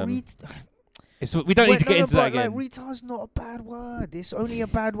 But We don't need to get into that again. Like, retard's not a bad word. It's only a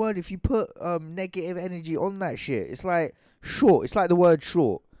bad word if you put negative energy on that shit. It's like short. It's like the word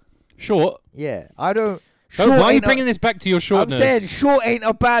short. Short. Yeah, I don't. So Short why are you ain't bringing this back to your shortness? I'm saying short ain't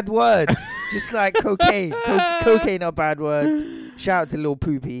a bad word. Just like cocaine. Cocaine a bad word. Shout out to Lil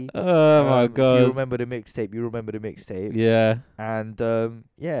Poopy. Oh my If god. you remember the mixtape. Yeah. And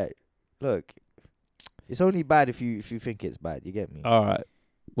yeah, look, it's only bad if you think it's bad. You get me? All right.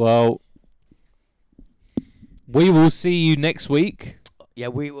 Well, we will see you next week. Yeah,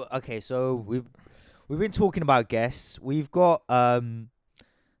 okay. So we've been talking about guests. We've got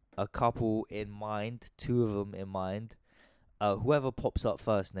a couple in mind, 2 of them in mind. Whoever pops up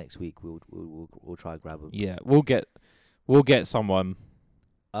first next week, we'll try and grab them. Yeah, we'll get someone.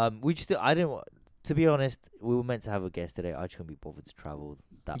 I didn't. To be honest, we were meant to have a guest today. I just couldn't be bothered to travel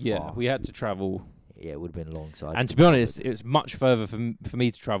that far. Yeah, we had to travel. Yeah, it would have been long. So And to be honest, it's much further for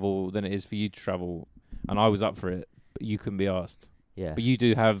me to travel than it is for you to travel, and I was up for it, but you couldn't be asked. yeah, But you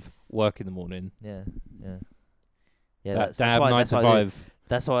do have work in the morning. yeah. That's That's why 9 to I do. 5.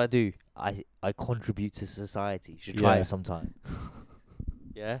 That's what I do. I contribute to society. You should try Yeah. it sometime.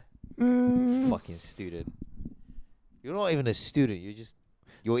 Yeah. Fucking student. You're not even a student.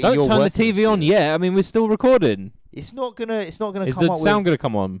 You're Don't you're turn the worse than a TV on student. yet. I mean, we're still recording. It's not gonna Is come the up sound with, gonna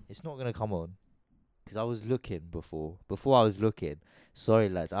come on? It's not gonna come on. Because I was looking before. Before I was looking. Sorry,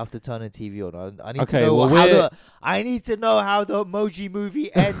 lads. I have to turn the TV on. I need Okay, to know well, I need to know how the Emoji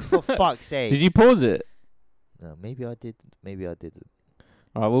Movie ends. For fuck's sake. Did you pause it? No, maybe I did. Maybe I didn't.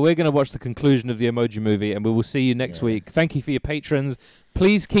 All right, well, we're going to watch the conclusion of the Emoji Movie, and we will see you next Yeah. week. Thank you for your patrons.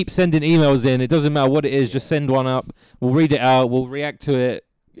 Please keep sending emails in. It doesn't matter what it is. Just send one up. We'll read it out. We'll react to it.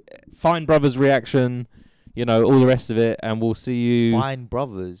 Fine Brothers reaction, all the rest of it, and we'll see you. Fine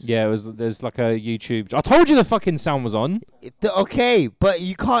Brothers. Yeah, there's like a YouTube. I told you the fucking sound was on. Okay, but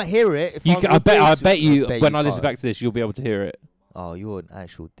you can't hear it. If I bet you when I listen back to this, you'll be able to hear it. Oh, you're an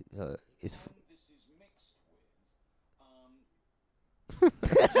actual. It's.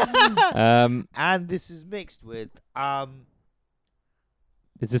 And this is mixed with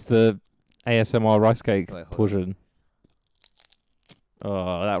Is this the ASMR rice cake Wait, hold on. portion?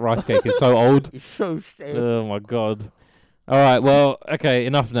 Oh, that rice cake is so old. It's so stale. Oh my god. All right, well, okay,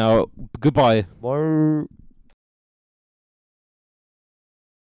 enough now. Goodbye. Bye.